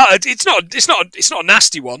 Carter, it's not a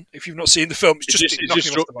nasty one. If you've not seen the film,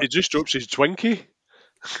 he just drops his Twinkie.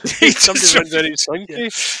 Somebody runs out his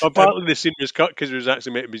Twinkie. Apparently, the scene was cut because he was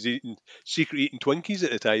actually meant to be secret eating Twinkies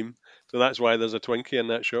at the time, so that's why there's a Twinkie in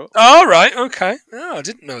that shot. Oh right, okay. Oh, I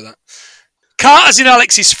didn't know that. Carter's in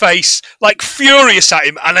Alex's face, like furious at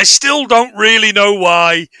him, and I still don't really know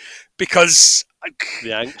why, because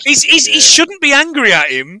he shouldn't be angry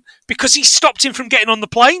at him because he stopped him from getting on the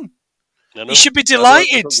plane. He should be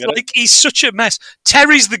delighted. He's such a mess.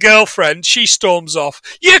 Terry's the girlfriend. She storms off.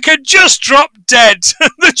 You can just drop dead.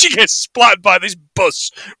 Then she gets splattered by this bus,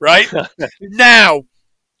 right? Now,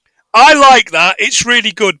 I like that. It's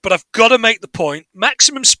really good, but I've got to make the point.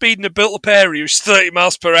 Maximum speed in a built-up area is 30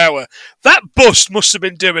 miles per hour. That bus must have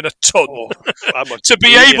been doing a ton to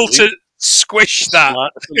be able to squish that.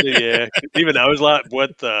 Yeah. Even I was like,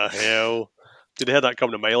 what the hell? Did they have that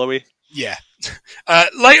coming a mile away? Yeah.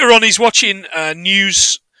 Later on, he's watching a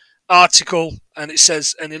news article and it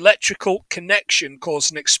says an electrical connection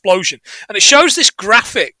caused an explosion. And it shows this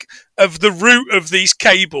graphic of the route of these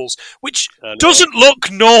cables, which doesn't look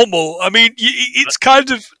normal. I mean, it's kind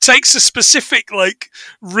of takes a specific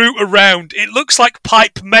route around. It looks like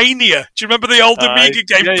Pipe Mania. Do you remember the old Amiga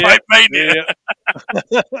game, Pipe Mania?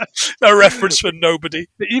 Yeah. No reference for nobody.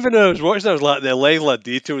 Even though I was watching, I was like, the level of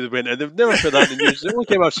detail they went in. They've never put that in the news. The only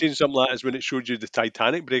time I've seen something like that is when it showed you the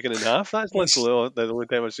Titanic breaking in half. That's literally the only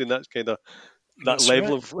time I've seen that kind of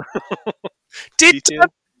level of detail.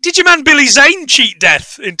 Did your man Billy Zane cheat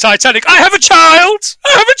death in Titanic? I have a child!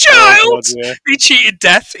 Oh, God, yeah. He cheated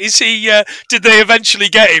death. Is he? Did they eventually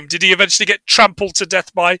get him? Did he eventually get trampled to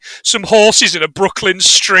death by some horses in a Brooklyn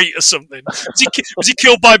street or something? Was he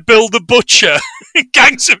killed by Bill the Butcher in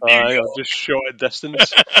Gangs of New York? Just shot at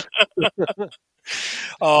distance.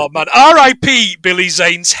 Oh, man. R.I.P. Billy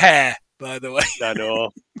Zane's hair, by the way. I know.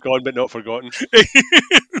 Gone but not forgotten.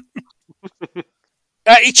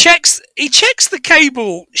 He checks the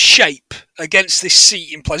cable shape against this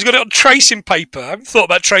seat in place. He's got it on tracing paper. I haven't thought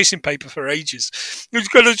about tracing paper for ages. He's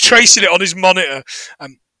got to tracing it on his monitor.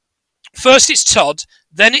 First it's Todd,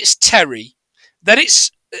 then it's Terry, then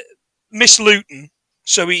it's Miss Luton.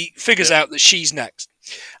 So he figures out that she's next.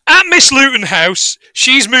 At Miss Luton house,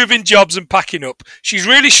 she's moving jobs and packing up. She's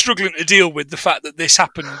really struggling to deal with the fact that this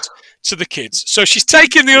happened to the kids. So she's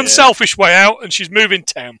taking the unselfish way out and she's moving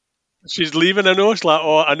town. She's leaving. I know. It's like,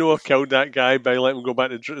 I know I killed that guy by letting him go back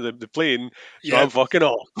to the plane. So I'm fucking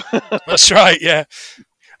off. That's right. Yeah.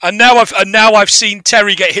 And now I've seen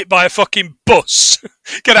Terry get hit by a fucking bus,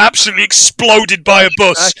 get absolutely exploded by a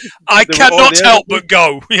bus. I cannot help but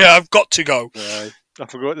go. Yeah, I've got to go. I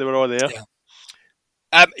forgot they were all there.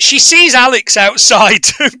 Yeah. She sees Alex outside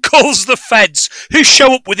and calls the feds, who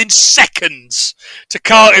show up within seconds to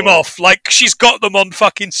cart him off, like she's got them on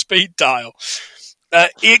fucking speed dial.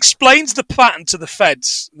 He explains the pattern to the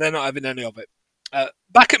feds. They're not having any of it.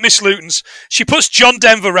 Back at Miss Luton's, she puts John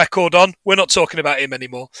Denver record on. We're not talking about him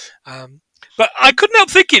anymore. But I couldn't help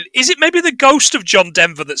thinking, is it maybe the ghost of John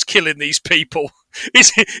Denver that's killing these people?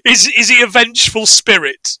 Is he a vengeful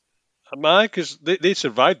spirit? Because they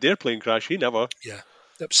survived their plane crash. He never. Yeah.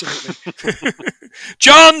 Absolutely.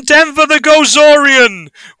 John Denver the Gozorian,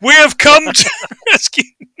 we have come to...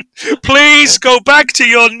 Please go back to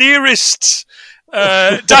your nearest...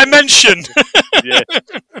 dimension. Yeah.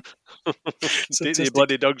 Take the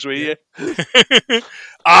bloody dogs with you.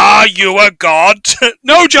 Are you a god?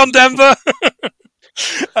 No, John Denver.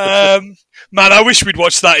 Man, I wish we'd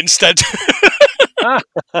watched that instead.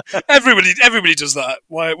 Everybody does that.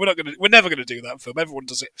 Why we're never gonna do that film. Everyone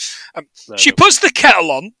does it. She puts the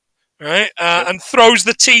kettle on, right, and throws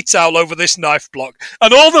the tea towel over this knife block,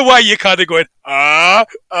 and all the way you're kind of going,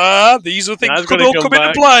 these are things that could all come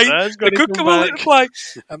into play. They could come all into play.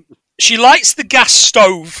 She lights the gas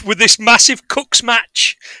stove with this massive cook's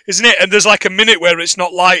match, isn't it? And there's like a minute where it's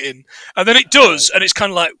not lighting, and then it does, and it's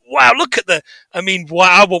kind of like, wow, look at wow,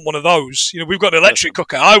 I want one of those. We've got an electric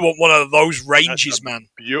cooker. I want one of those ranges, man.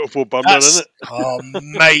 Beautiful burner, isn't it? Oh,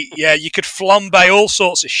 mate, yeah, you could flambe all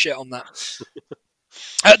sorts of shit on that.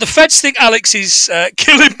 The feds think Alex is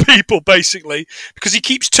killing people, basically, because he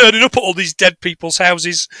keeps turning up at all these dead people's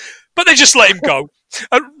houses, but they just let him go.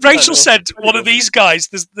 Rachel said one of these guys,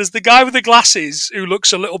 there's the guy with the glasses who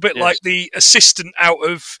looks a little bit like the assistant out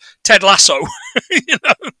of Ted Lasso.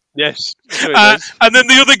 Yes. And then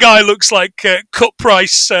the other guy looks like Cut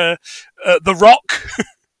Price, The Rock,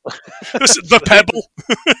 The Pebble.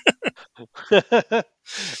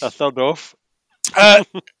 A third off.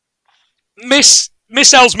 Miss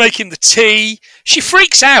L's making the tea. She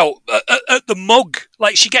freaks out at the mug.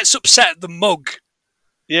 Like, she gets upset at the mug.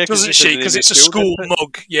 Yeah, doesn't she? Because it's a school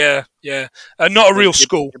mug. Yeah. Not a real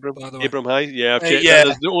school, by the way. Abraham High. Yeah, I've checked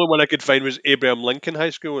that. The only one I could find was Abraham Lincoln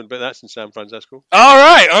High School, but that's in San Francisco. All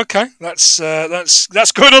right. Okay. That's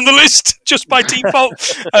going on the list just by default.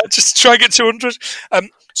 Just to try and get 200.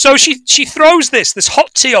 So she throws this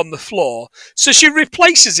hot tea on the floor. So she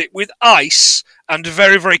replaces it with ice and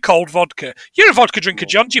very, very cold vodka. You're a vodka drinker,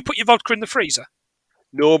 John. Do you put your vodka in the freezer?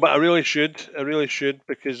 No, but I really should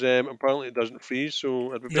because apparently it doesn't freeze.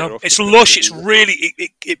 So I'd be better off. It's lush. It's really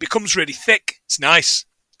it becomes really thick. It's nice.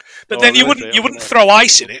 But then you wouldn't throw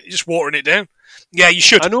ice in it. You're just watering it down. Yeah, you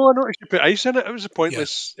should. I know. You should put ice in it. It was a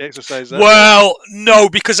pointless exercise. That. Well, no,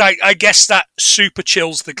 because I guess that super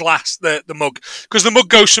chills the glass, the mug, because the mug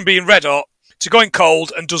goes from being red hot to going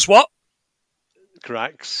cold and does what?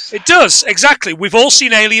 Cracks. It does, exactly. We've all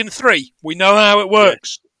seen Alien 3. We know how it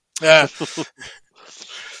works.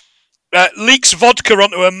 Leaks vodka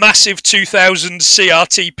onto a massive 2000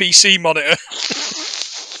 CRT PC monitor.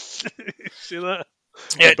 See that?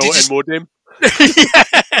 Yeah, built-in modem.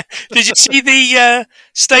 Yeah. Did you see the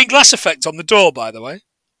stained glass effect on the door, by the way?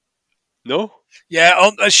 No.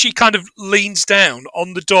 Yeah, as she kind of leans down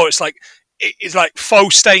on the door, it's like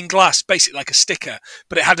faux stained glass, basically like a sticker,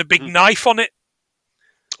 but it had a big knife on it.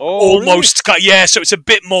 Oh, almost, really? Yeah. So it's a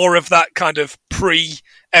bit more of that kind of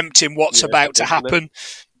preempting what's about to happen.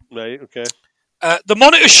 Right. Okay. The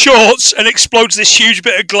monitor shorts and explodes this huge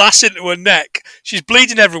bit of glass into her neck. She's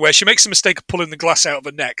bleeding everywhere. She makes the mistake of pulling the glass out of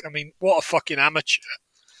her neck. I mean, what a fucking amateur.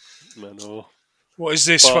 I know. What is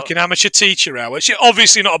this fucking amateur teacher hour? She's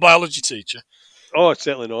obviously not a biology teacher. Oh, it's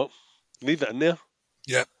certainly not. Leave it in there.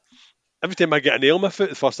 Yeah. Every time I get a nail in my foot,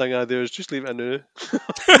 the first thing I do is just leave it in there.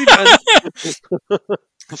 Leave it in.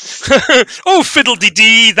 Oh,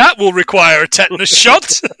 fiddle-dee-dee, that will require a tetanus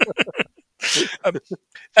shot.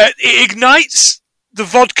 It ignites the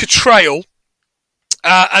vodka trail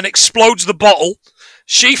and explodes the bottle.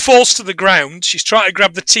 She falls to the ground. She's trying to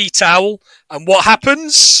grab the tea towel, and what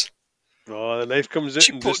happens? Oh, the knife comes out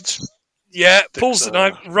and just... Yeah, pulls the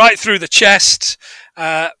knife right through the chest.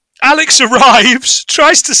 Alex arrives,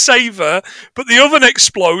 tries to save her, but the oven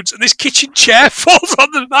explodes and this kitchen chair falls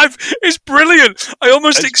on the knife. It's brilliant. I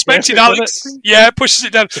almost expected Alex... Yeah, pushes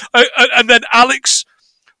it down. And then Alex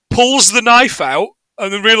pulls the knife out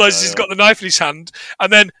and then realises he's got the knife in his hand.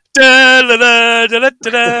 And then...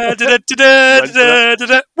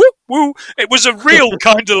 Woo! It was a real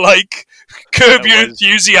kind of like Curb Your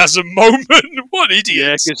Enthusiasm moment. What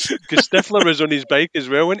idiots! Yeah, because Stifler was on his bike as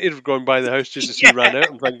well. When he'd gone by the house just as he ran out,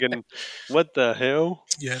 I'm thinking, what the hell?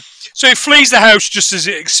 Yeah. So he flees the house just as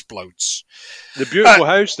it explodes. The beautiful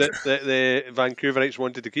house that the Vancouverites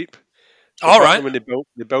wanted to keep. All right. When they built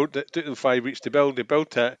it, it took them 5 weeks to build. They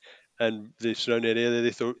built it, and the surrounding area,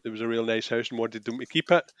 they thought it was a real nice house and wanted them to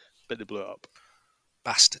keep it, but they blew it up.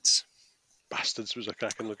 Bastards was a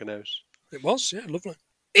cracking looking house. It was, yeah, lovely.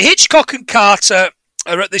 Hitchcock and Carter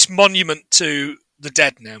are at this monument to the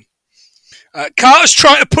dead now. Carter's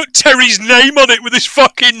trying to put Terry's name on it with his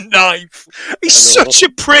fucking knife. He's such a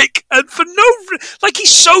prick, and for he's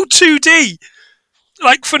so 2D,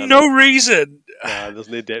 for no reason. There's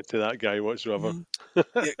no depth to that guy whatsoever.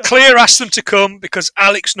 Clear asks them to come because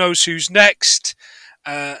Alex knows who's next.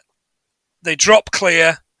 They drop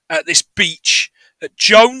Clear at this beach at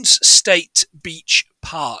Jones State Beach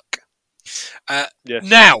Park. Yes.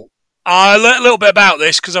 Now, I learned a little bit about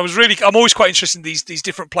this because I'm always quite interested in these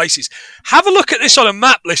different places. Have a look at this on a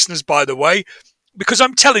map, listeners, by the way, because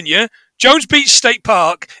I'm telling you, Jones Beach State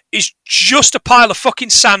Park is just a pile of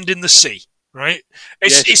fucking sand in the sea, right? They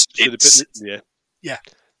put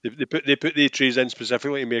the trees in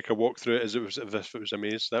specifically to make a walk through it as if it was a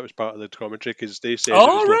maze. That was part of the commentary because they said it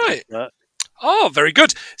was right. Like that. Oh, very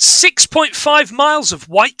good. 6.5 miles of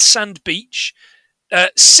white sand beach,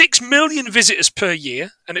 6 million visitors per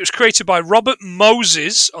year, and it was created by Robert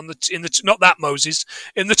Moses in the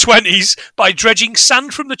 20s by dredging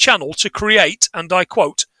sand from the channel to create, and I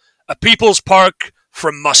quote, a people's park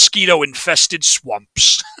from mosquito-infested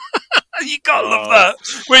swamps. You gotta love that.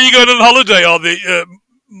 Where are you going on holiday? Are the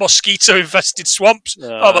mosquito-infested swamps?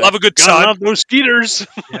 We'll have a good time. Love those skeeters.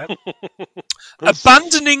 Yep.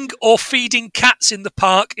 Abandoning or feeding cats in the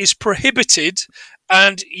park is prohibited,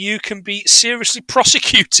 and you can be seriously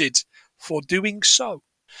prosecuted for doing so.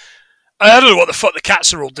 I don't know what the fuck the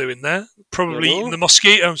cats are all doing there. Probably eating the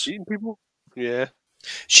mosquitoes. Eating people? Yeah.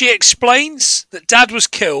 She explains that Dad was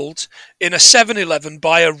killed in a 7-Eleven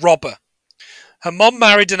by a robber. Her mom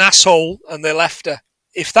married an asshole and they left her.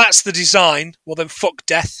 If that's the design, well then fuck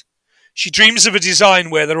death. She dreams of a design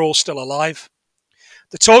where they're all still alive.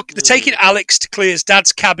 They're taking Alex to Clear's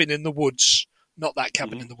dad's cabin in the woods. Not that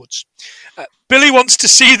cabin in the woods. Billy wants to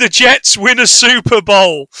see the Jets win a Super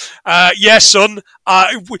Bowl. Yeah, son.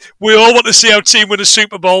 We all want to see our team win a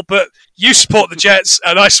Super Bowl, but you support the Jets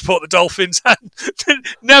and I support the Dolphins.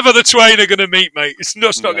 Never the twain are going to meet, mate. It's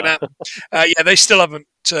not going to happen. Yeah, they still haven't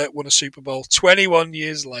won a Super Bowl 21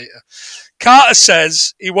 years later. Carter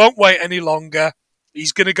says he won't wait any longer.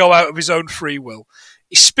 He's going to go out of his own free will.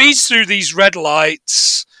 He speeds through these red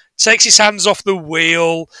lights, takes his hands off the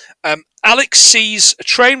wheel. Alex sees a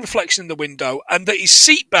train reflection in the window and that his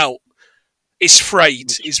seatbelt is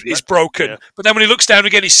frayed, is broken. Yeah. But then when he looks down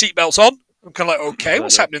again, his seatbelt's on. I'm kind of like, okay,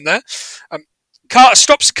 what's happening there? Carter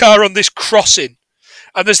stops the car on this crossing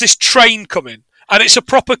and there's this train coming. And it's a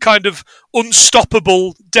proper kind of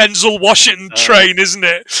unstoppable Denzel Washington train, isn't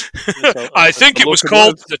it? I think it was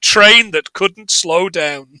called the train that couldn't slow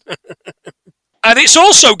down. And it's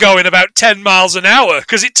also going about 10 miles an hour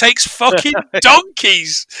because it takes fucking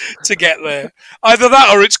donkeys to get there. Either that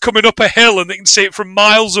or it's coming up a hill and they can see it from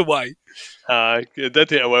miles away. It did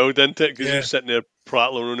take a while, didn't it? Because he was sitting there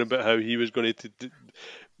prattling on about how he was going to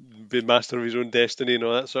be master of his own destiny and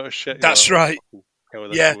all that sort of shit. That's right.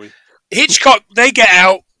 Yeah. Boy. Hitchcock, they get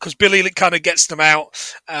out because Billy kind of gets them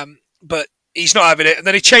out, but he's not having it. And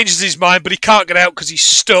then he changes his mind, but he can't get out because he's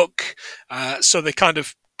stuck. So they kind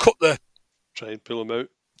of try and pull him out.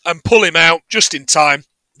 And pull him out just in time.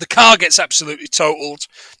 The car gets absolutely totaled,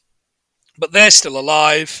 but they're still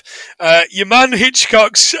alive. Your man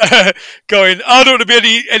Hitchcock's going, I don't want to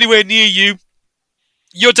be anywhere near you.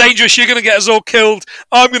 You're dangerous. You're going to get us all killed.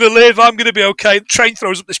 I'm going to live. I'm going to be okay. The train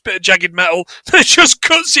throws up this bit of jagged metal. It just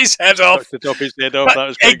cuts his head off. The top of his head off. That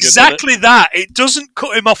was exactly good, that. It doesn't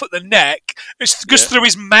cut him off at the neck. It goes through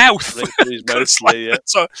his mouth. Right through his mouth.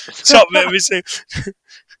 Top bit of his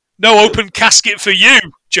No open casket for you,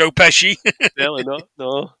 Joe Pesci. Certainly not.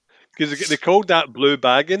 No, because they called that blue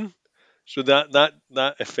bagging. So that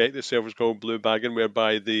effect itself was called blue bagging,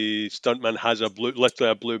 whereby the stuntman has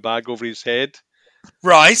literally a blue bag over his head.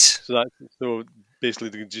 Right. So basically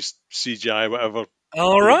they can just CGI whatever.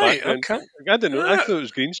 All right. Okay. I don't know. I thought it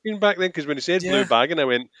was green screen back then because when he said blue bagging, I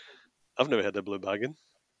went, I've never heard of blue bagging.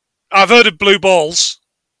 I've heard of blue balls.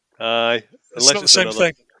 Aye. It's not the same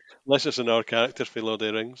thing. Unless it's another character for Lord of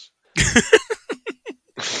the Rings.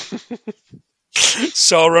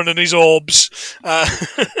 Sauron and his orbs.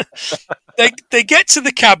 They get to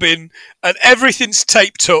the cabin and everything's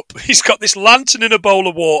taped up. He's got this lantern in a bowl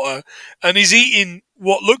of water and he's eating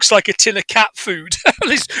what looks like a tin of cat food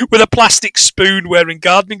with a plastic spoon, wearing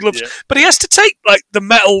gardening gloves. Yeah. But he has to take the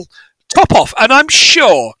metal top off. And I'm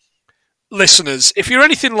sure, listeners, if you're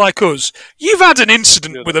anything like us, you've had an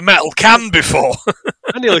incident with a metal can before.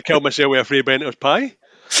 I nearly killed myself with a free Bento's pie.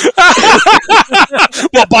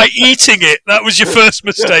 What, by eating it? That was your first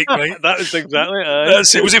mistake, mate. That was exactly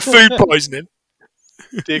it. Was it food poisoning?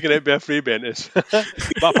 Taking out by a free Bento's. But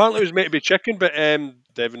apparently it was meant to be chicken, but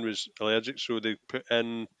Devon was allergic, so they put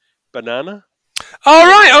in banana. Oh,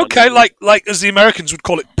 right, okay. Like as the Americans would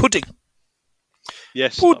call it, pudding.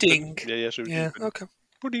 Yes. Pudding. Yeah, okay.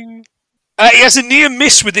 Pudding. He has a near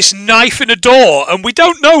miss with this knife in a door, and we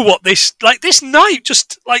don't know what this knife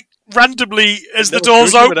just randomly as the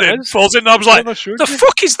door's opening falls in. And I was like, the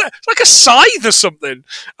fuck is that? It's like a scythe or something.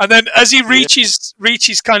 And then as he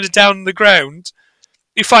reaches kind of down the ground,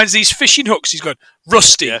 he finds these fishing hooks. He's going,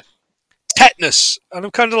 rusty, tetanus. And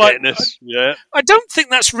I'm kind of like, tetanus. I don't think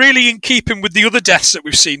that's really in keeping with the other deaths that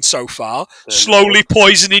we've seen so far. Slowly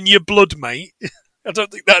poisoning your blood, mate. I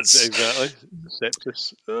don't think that's... Exactly.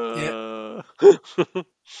 Sepsis.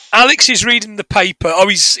 Alex is reading the paper. Oh,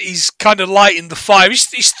 he's kind of lighting the fire.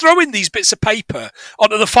 He's throwing these bits of paper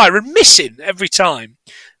onto the fire and missing every time.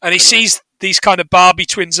 And he sees these kind of Barbie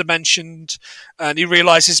twins are mentioned, and he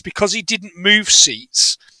realises because he didn't move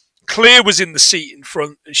seats, Claire was in the seat in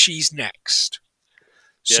front and she's next.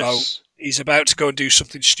 Yes. So he's about to go and do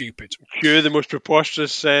something stupid. Cue the most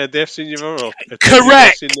preposterous death scene you've ever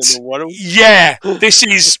Correct. Seen in the world. Yeah, this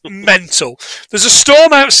is mental. There's a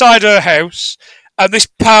storm outside her house, and this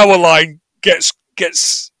power line gets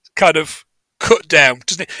kind of cut down,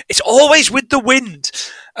 doesn't it? It's always with the wind.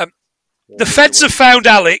 The feds have found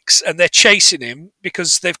Alex, and they're chasing him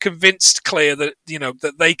because they've convinced Claire that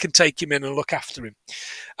that they can take him in and look after him.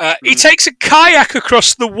 He takes a kayak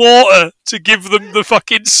across the water to give them the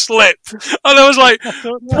fucking slip, and I was like,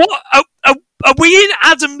 "What? Are we in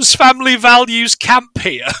Addams Family Values camp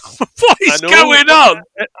here? What is going on?"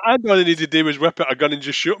 I all I needed to do was whip out a gun and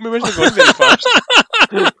just shoot him. He wasn't going very fast.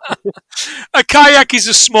 A kayak is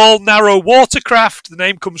a small, narrow watercraft. The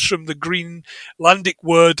name comes from the Greenlandic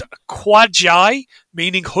word "kwajai,"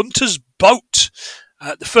 meaning hunter's boat.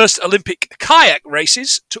 The first Olympic kayak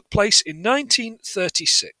races took place in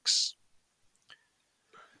 1936.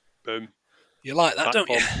 Boom. You like that, don't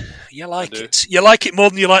you? You like it. You like it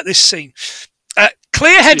more than you like this scene.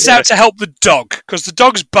 Claire heads out to help the dog because the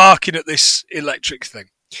dog's barking at this electric thing.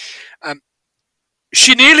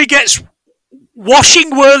 She nearly gets washing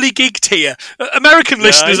whirligigged here. American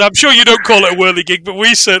listeners, I'm sure you don't call it a whirligig, but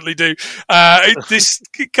we certainly do. This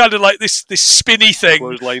kind of like this spinny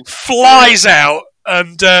thing flies out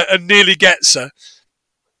and nearly gets her.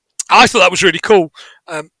 I thought that was really cool.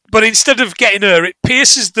 But instead of getting her, it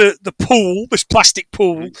pierces the pool, this plastic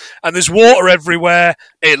pool, and there's water everywhere,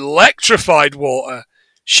 electrified water.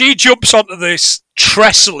 She jumps onto this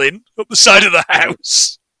trestling up the side of the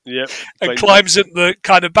house. Yep. And climbs in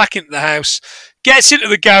kind of back into the house, Gets into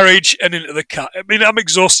the garage and into the car. I mean, I'm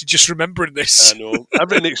exhausted just remembering this. I know.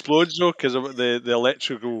 Everything explodes though because of the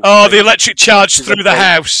electrical. Oh, the electric charge through the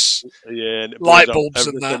house. Yeah, and it light blows bulbs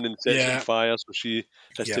up and that. and sets on fire. So she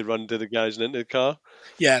has to run to the garage and into the car.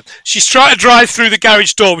 Yeah, she's trying to drive through the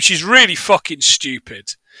garage door, which is really fucking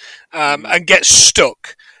stupid, and gets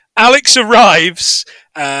stuck. Alex arrives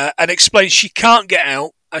and explains she can't get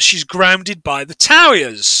out as she's grounded by the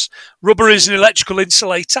tires. Rubber is an electrical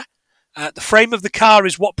insulator. The frame of the car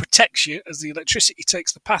is what protects you as the electricity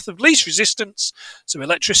takes the path of least resistance, so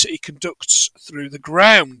electricity conducts through the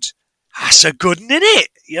ground. That's a good one, isn't it?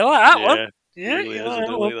 You like that one? Yeah, really is. I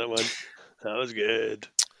like that one. That was good.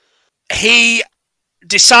 He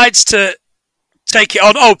decides to take it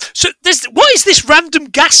on. Oh, so what is this random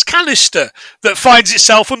gas canister that finds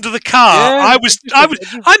itself under the car? Yeah,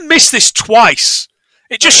 I missed this twice.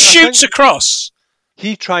 It just shoots across.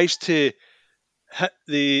 He tries to hit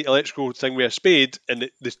the electrical thing with a spade, and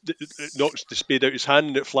it knocks the spade out his hand,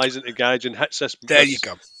 and it flies into the garage and hits this. There you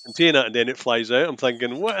go. Container, and then it flies out. I'm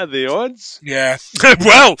thinking, what are the odds? Yeah.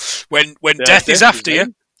 Well, when death is after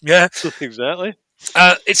you. Yeah. Exactly.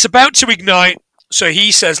 It's about to ignite, so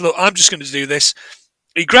he says, "Look, I'm just going to do this."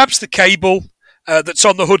 He grabs the cable that's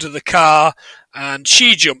on the hood of the car, and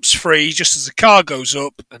she jumps free just as the car goes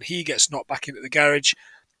up, and he gets knocked back into the garage.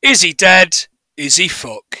 Is he dead? Is he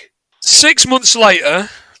fuck? 6 months later,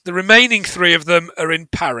 the remaining three of them are in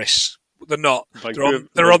Paris. They're not.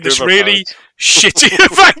 They're on this really shitty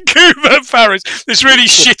Vancouver, Paris. This really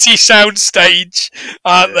shitty sound stage,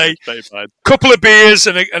 aren't they? Couple of beers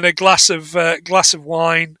and a glass of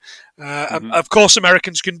wine. Of course,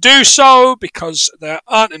 Americans can do so because they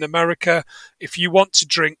aren't in America. If you want to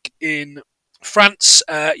drink in France,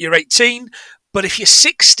 you're 18. But if you're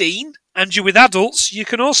 16 and you're with adults, you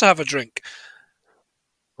can also have a drink.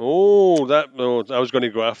 Oh, I was going to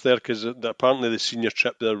go after because apparently the senior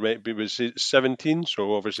trip there was 17,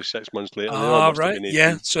 so obviously 6 months later. Oh, right,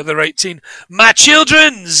 yeah, so they're 18. My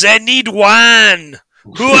children, they need wine.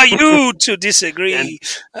 Who are you to disagree?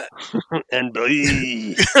 And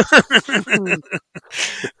believe.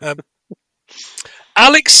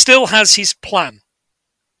 Alex still has his plan.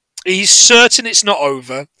 He's certain it's not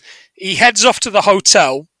over. He heads off to the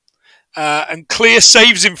hotel, and Clear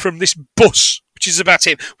saves him from this bus, which is about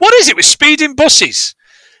him. What is it with speeding buses?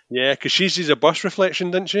 Yeah, because she sees a bus reflection,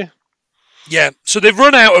 didn't she? Yeah, so they've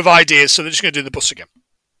run out of ideas, so they're just going to do the bus again.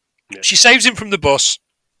 Yeah. She saves him from the bus.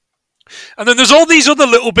 And then there's all these other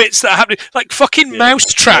little bits that are happening, like fucking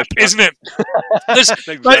Mousetrap, isn't it? There's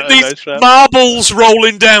like these marbles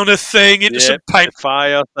rolling down a thing into some paint.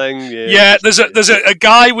 Fire thing. Yeah, there's a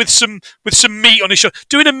guy with some meat on his shoulder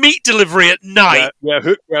doing a meat delivery at night. Yeah,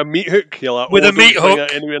 a meat hook. You're like, with a meat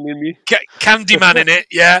hook. Anywhere near me. Candyman in it,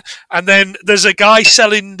 yeah. And then there's a guy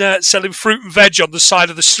selling fruit and veg on the side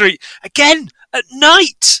of the street again at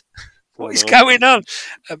night. What is going on?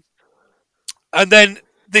 And then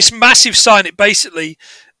this massive sign, it basically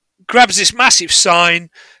grabs this massive sign.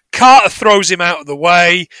 Carter throws him out of the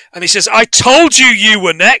way, and he says, "I told you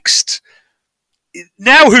were next.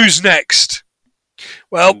 Now who's next?"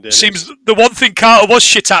 Well, seems the one thing Carter was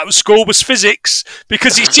shit at school was physics,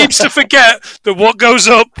 because he seems to forget that what goes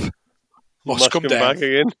up must come down. Back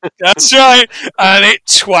again. That's right, and it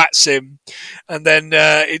twats him, and then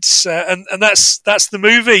it's and that's the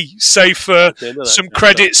movie, save for some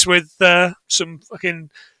credits with some fucking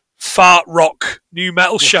fart rock new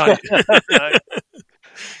metal shite.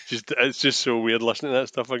 It's just so weird listening to that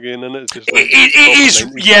stuff again, and it's just like it is,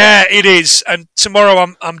 yeah, it is. And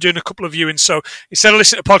tomorrow I'm doing a couple of viewings, so instead of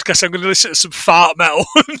listening to podcasts, I'm going to listen to some fart metal,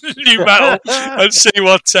 new metal, and see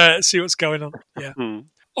what's going on. Yeah.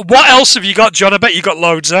 What else have you got, John? I bet you got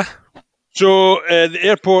loads, huh? So the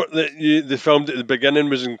airport that they filmed at the beginning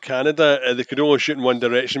was in Canada. They could only shoot in one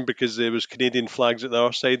direction because there was Canadian flags at the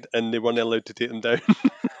other side, and they weren't allowed to take them down.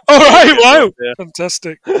 All right, wow,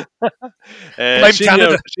 fantastic. Blame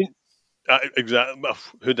Canada. Exactly.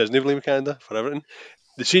 Who doesn't blame Canada for everything?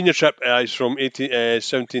 The senior trip is from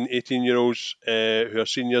 17, 18-year-olds who are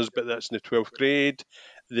seniors, but that's in the 12th grade.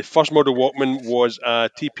 The first model Walkman was a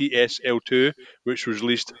TPS L2, which was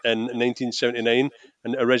released in 1979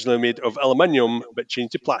 and originally made of aluminium, but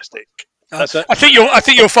changed to plastic. That's it. I think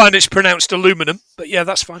you'll find it's pronounced aluminum, but yeah,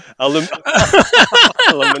 that's fine.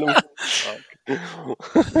 Aluminum.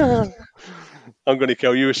 I'm going to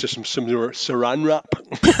kill you with some saran wrap.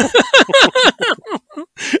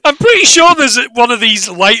 I'm pretty sure there's one of these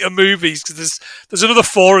later movies, because there's another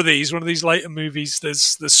 4 of these. One of these later movies,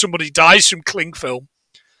 there's somebody dies from cling film.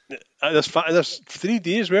 There's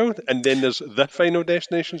 3D as well, and then there's the Final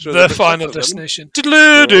Destination. So the Final Destination.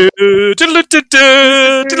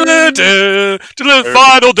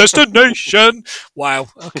 Final Destination. Wow.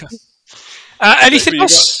 Okay. Anything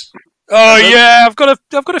else? Oh yeah, I've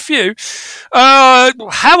got a few.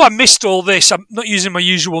 How I missed all this? I'm not using my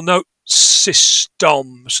usual note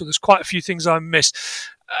system, so there's quite a few things I missed.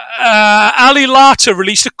 Ali Larter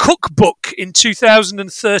released a cookbook in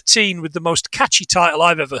 2013 with the most catchy title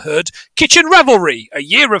I've ever heard: Kitchen Revelry, a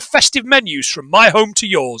year of festive menus from my home to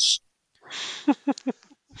yours.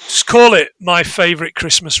 Just call it my favourite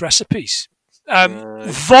Christmas recipes.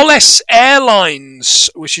 Voles Airlines,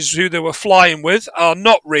 which is who they were flying with, are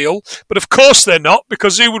not real, but of course they're not,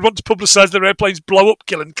 because who would want to publicise their airplanes blow up,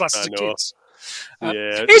 killing classes of kids?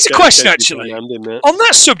 Here's a question, actually. On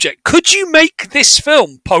that subject, could you make this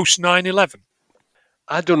film post 9/11?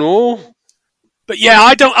 I don't know. But yeah,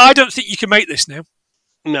 I don't think you can make this now.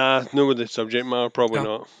 Nah, no with the subject matter, probably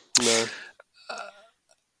not. No.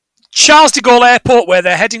 Charles de Gaulle Airport, where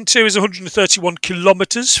they're heading to, is 131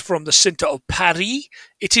 kilometres from the centre of Paris.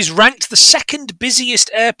 It is ranked the second busiest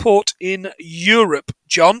airport in Europe,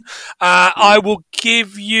 John. I will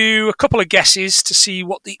give you a couple of guesses to see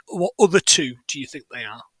what other two do you think they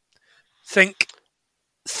are. Think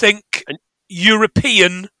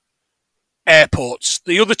European airports,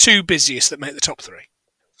 the other two busiest that make the top three.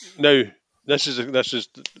 Now, this is.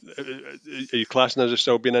 Are you classing as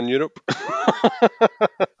still being in Europe?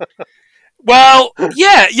 Well,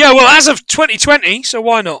 yeah. Well, as of 2020, so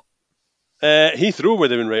why not? Heathrow would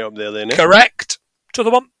have been right up there then. Correct. To the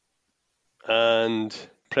one. And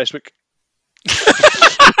Prestwick.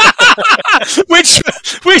 which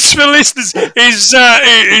for listeners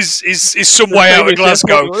is some way out of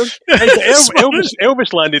Glasgow.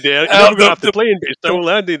 Elvis landed there. Never got off the plane, but he still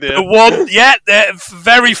landed there. The one, the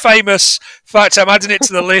very famous fact, I'm adding it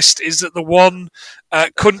to the list, is that the one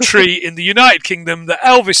country in the United Kingdom that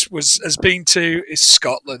Elvis has been to is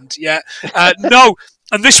Scotland. Yeah, no.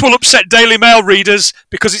 And this will upset Daily Mail readers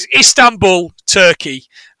because it's Istanbul, Turkey.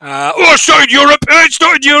 It's not in Europe. It's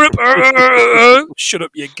not in Europe. Shut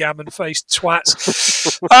up, you gammon-faced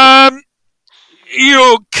twats.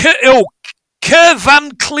 Kerr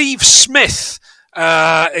Van Cleve Smith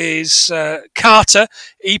is Carter.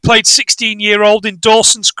 He played 16-year-old in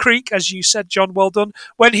Dawson's Creek, as you said, John. Well done.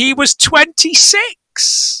 When he was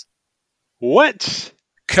 26. What?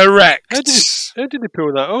 Correct. How did he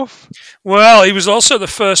pull that off? Well, he was also the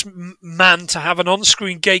first man to have an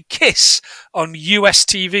on-screen gay kiss on US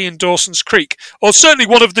TV in Dawson's Creek. Or certainly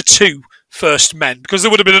one of the two first men, because there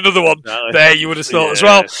would have been another one there, you would have thought as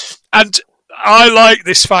well. And I like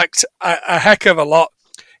this fact a heck of a lot.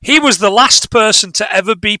 He was the last person to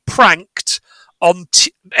ever be pranked on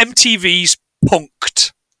MTV's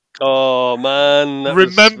Punk'd. Oh, man.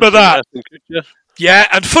 Remember that? Yeah,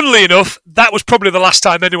 and funnily enough, that was probably the last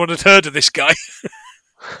time anyone had heard of this guy.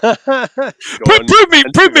 Prove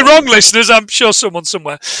me wrong, listeners. I'm sure someone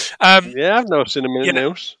somewhere. I've never seen him in anything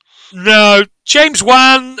else. No, James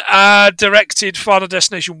Wan directed Final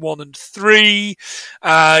Destination 1 and 3.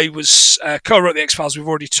 He was co-wrote The X-Files, we've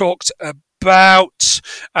already talked about.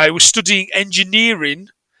 He was studying engineering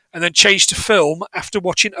and then changed to film after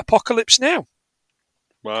watching Apocalypse Now.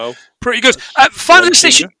 Wow. Pretty good. Final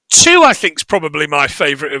Destination 2, I think, is probably my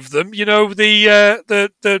favourite of them. You know,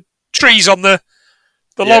 the trees on the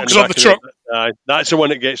logs on the truck. That's the one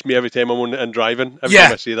that gets me every time I'm on and driving. Every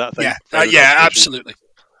time I see that thing. Yeah, absolutely.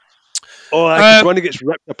 Oh, the one that gets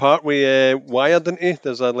ripped apart with wire, didn't he?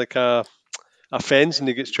 There's a fence and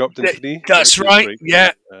he gets chopped in three. That's right.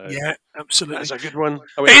 Yeah, absolutely. That's a good one.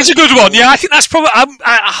 It is a good one. Yeah, I think that's probably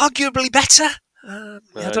arguably better. I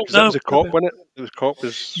don't know. It was a cop, wasn't it? It was cop.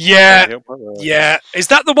 Yeah. Is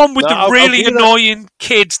that the one with the really annoying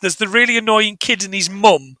kid? There's the really annoying kid and his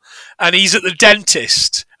mum, and he's at the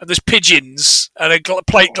dentist, and there's pigeons and a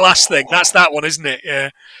plate glass thing. That's that one, isn't it? Yeah.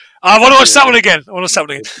 I want to watch that one again.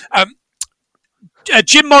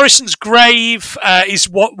 Jim Morrison's grave is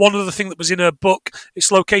one other thing that was in her book.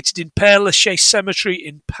 It's located in Père Lachaise Cemetery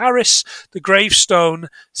in Paris. The gravestone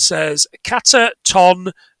says Cata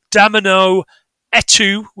ton Damino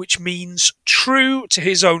Etu, which means true to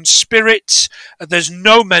his own spirit. And there's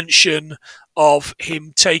no mention of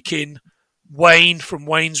him taking Wayne from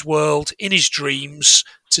Wayne's World in his dreams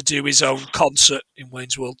to do his own concert in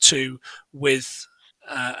Wayne's World 2 with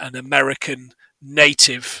an American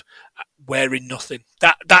native wearing nothing.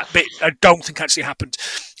 That bit I don't think actually happened.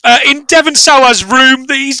 In Devon Sawa's room,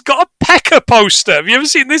 he's got a Pekka poster. Have you ever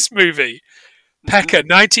seen this movie? Pekka,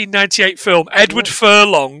 1998 film. Edward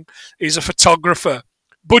Furlong is a photographer.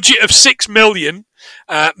 Budget of $6 million,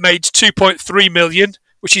 made $2.3 million.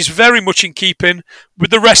 which is very much in keeping with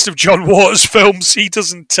the rest of John Waters' films. He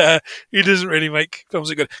doesn't really make films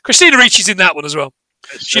that good. Christina Ricci's in that one as well.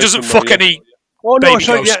 She doesn't fuck any. Oh no,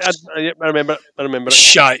 sorry, ghosts. I remember it.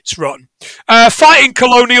 Shite, it's rotten. Fighting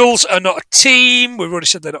Colonials are not a team. We've already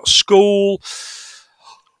said they're not a school.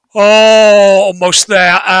 Oh, almost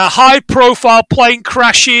there. High-profile plane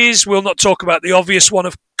crashes. We'll not talk about the obvious one,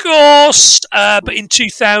 of course. But in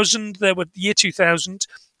 2000, there were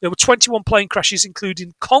 21 plane crashes,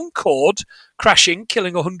 including Concorde crashing,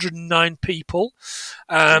 killing 109 people.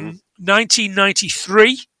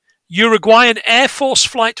 1993, Uruguayan Air Force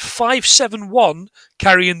Flight 571,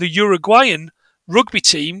 carrying the Uruguayan rugby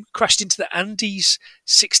team, crashed into the Andes.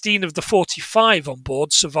 16 of the 45 on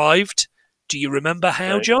board survived. Do you remember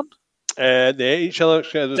how, John? They ate each other.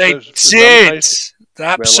 They did.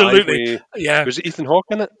 Absolutely. Yeah. Was it Ethan Hawke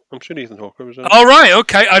in it? I'm sure Ethan Hawke was in it. All right,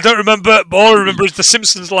 okay. I don't remember, but all I remember is the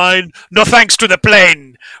Simpsons line, "No thanks to the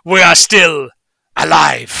plane, we are still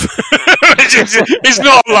alive." It's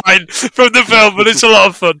not a line from the film, but it's a lot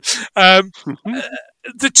of fun.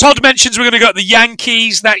 The Todd mentions we're going to go to the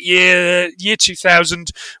Yankees that year. Year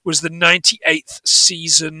 2000 was the 98th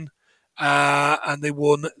season. And they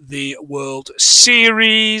won the World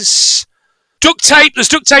Series. Duct tape. There's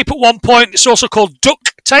duct tape at one point. It's also called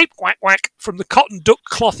duck tape, whack whack, from the cotton duck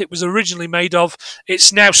cloth it was originally made of.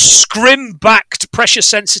 It's now scrim-backed,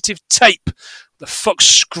 pressure-sensitive tape. The fuck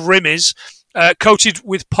scrim is. Coated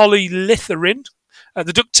with polyethylene.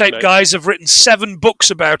 The duct tape guys have written 7 books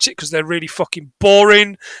about it because they're really fucking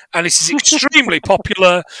boring, and it is extremely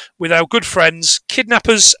popular with our good friends,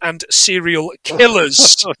 kidnappers and serial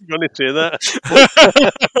killers. I was going to say that.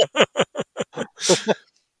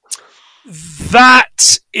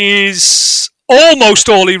 That is almost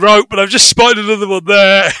all he wrote, but I've just spotted another one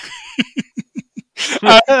there.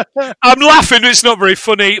 I'm laughing, it's not very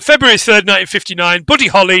funny. February 3rd, 1959, Buddy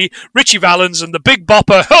Holly, Richie Valens and the Big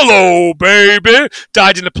Bopper, hello baby,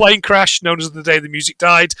 died in a plane crash known as the day the music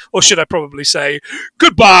died, or should I probably say,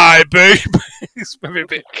 goodbye babe. Is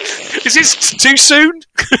it too soon?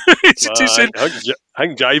 Is it too soon? I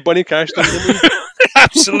think Jive Bunny cashed in.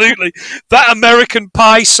 Absolutely. That American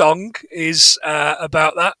Pie song is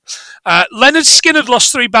about that. Leonard Skinner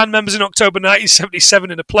lost 3 band members in October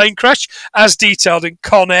 1977 in a plane crash, as detailed in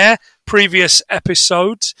Con Air, previous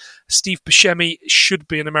episode. Steve Buscemi should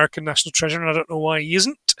be an American national treasure, and I don't know why he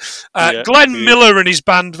isn't. Glenn Miller and his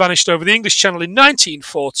band vanished over the English Channel in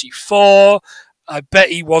 1944. I bet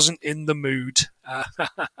he wasn't in the mood. I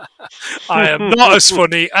am not as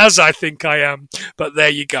funny as I think I am, but there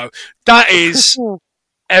you go. That is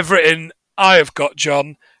everything I have got,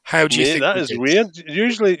 John. How do you think that is weird?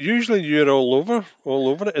 Usually you're all over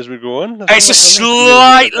it as we go on. It's a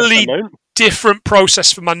slightly different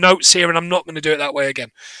process for my notes here, and I'm not going to do it that way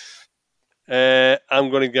again. I'm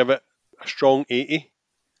going to give it a strong 80.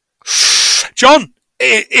 John,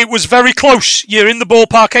 it was very close. You're in the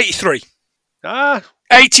ballpark. 83.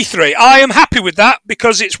 83. I am happy with that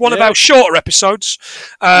because it's one of our shorter episodes.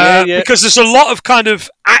 Because there's a lot of kind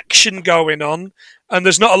of action going on, and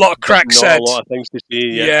there's not a lot of crack said. Not a lot of things to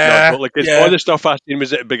say. All the stuff I seen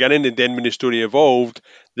was at the beginning, and then when the story evolved,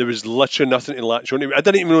 there was literally nothing to latch on to. I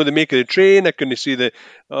didn't even know the make of the train. I couldn't see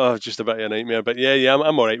just a bit of a nightmare. But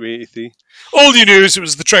I'm all right with 83. All you knew is it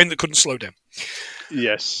was the train that couldn't slow down.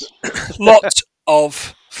 Yes. Lots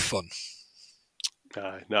of fun.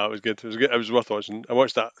 No, it was good. It was good. It was worth watching. I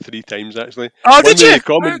watched that 3 times actually. Oh, did you?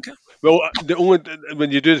 Okay. Well,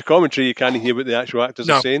 when you do the commentary, you can't hear what the actual actors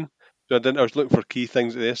are saying. So I was looking for key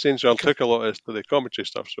things that they're saying. So I took a lot of the commentary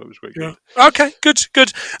stuff. So it was quite good. Okay, good.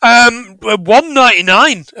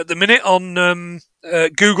 $1.99 at the minute on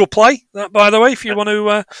Google Play. That, by the way, if you want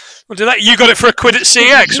to do that, you got it for a quid at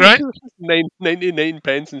CX, right? 99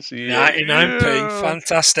 pence in CX. 99p,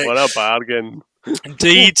 fantastic. What a bargain.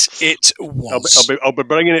 Indeed, it was. I'll be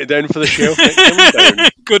bringing it down for the shelf.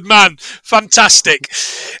 Good man, fantastic.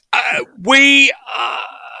 We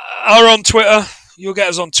are on Twitter. You'll get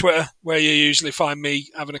us on Twitter, where you usually find me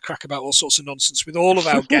having a crack about all sorts of nonsense with all of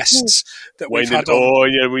our guests that we've had on. Oh,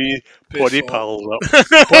 yeah, we poddy pals up.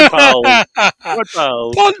 Pod pals. Pod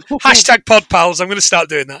pals. Hashtag pod pals. I'm going to start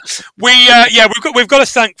doing that. We've got to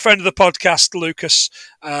thank friend of the podcast, Lucas,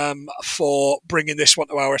 for bringing this one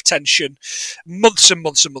to our attention months and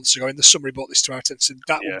months and months ago. In the summer, he brought this to our attention.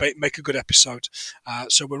 That will make a good episode.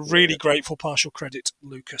 So we're really grateful. Partial credit,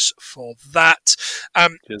 Lucas, for that.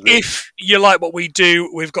 If you like what we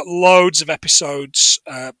do, we've got loads of episodes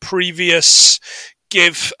previous.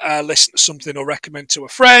 give a listen to something or recommend to a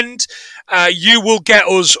friend. You will get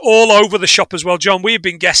us all over the shop as well, John. We've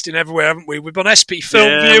been guesting everywhere, haven't we? We've been on SP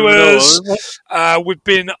Film Viewers. I've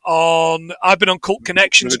been on Cult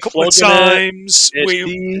Connections a couple of times.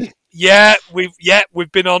 We've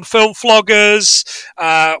been on Film Floggers.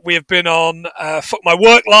 We have been on Fuck My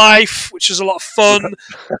Work Life, which is a lot of fun.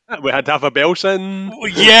 We had to have a Belson.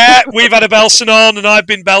 Yeah, we've had a Belson on, and I've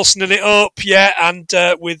been Belsoning it up. Yeah, and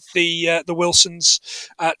with the Wilsons,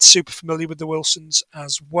 super familiar with the Wilsons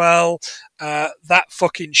as well. That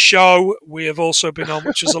fucking show we have also been on,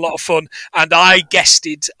 which was a lot of fun, and I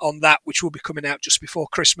guested on that, which will be coming out just before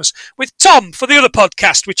Christmas, with Tom for the other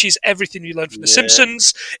podcast, which is Everything You Learned from The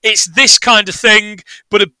Simpsons. It's this kind of thing,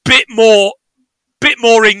 but a bit more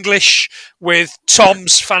English, with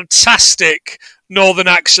Tom's fantastic northern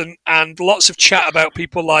accent and lots of chat about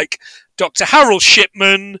people like Dr. Harold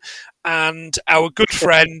Shipman and our good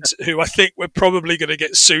friend, who I think we're probably going to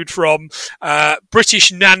get sued from,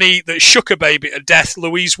 British nanny that shook a baby to death,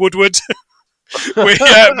 Louise Woodward. We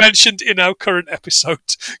mentioned in our current episode.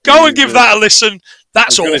 Go and give that a listen.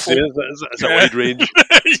 That's awful. That's a wide range.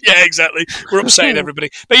 Yeah, exactly. We're upsetting everybody.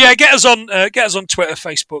 But yeah, get us on Twitter,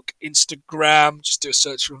 Facebook, Instagram. Just do a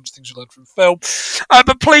search for 100 Things We Learned from Film.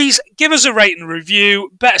 But please give us a rate and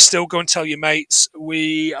review. Better still, go and tell your mates.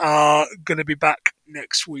 We are going to be back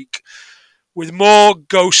next week with more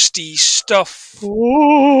ghosty stuff.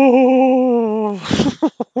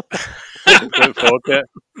 Don't forget.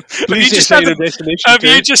 Please have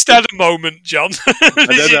you just had a moment, John?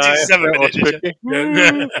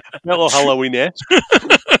 Hello, Halloween-esque.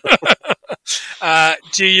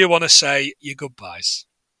 Do you want to say your goodbyes?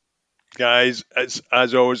 Guys, it's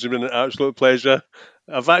as always been an absolute pleasure.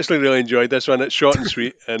 I've actually really enjoyed this one. It's short and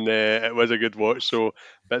sweet, and it was a good watch. So,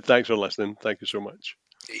 but thanks for listening. Thank you so much.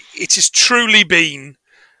 It has truly been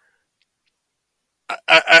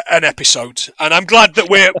an episode, and I'm glad that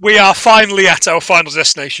we are finally at our final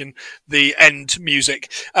destination, the end music.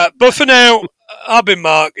 But for now, I've been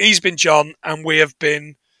Mark, he's been John, and we have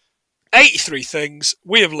been 83 things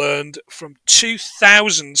we have learned from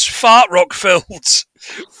 2000's fart rock filled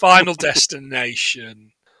Final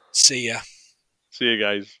Destination. See ya. See you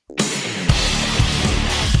guys.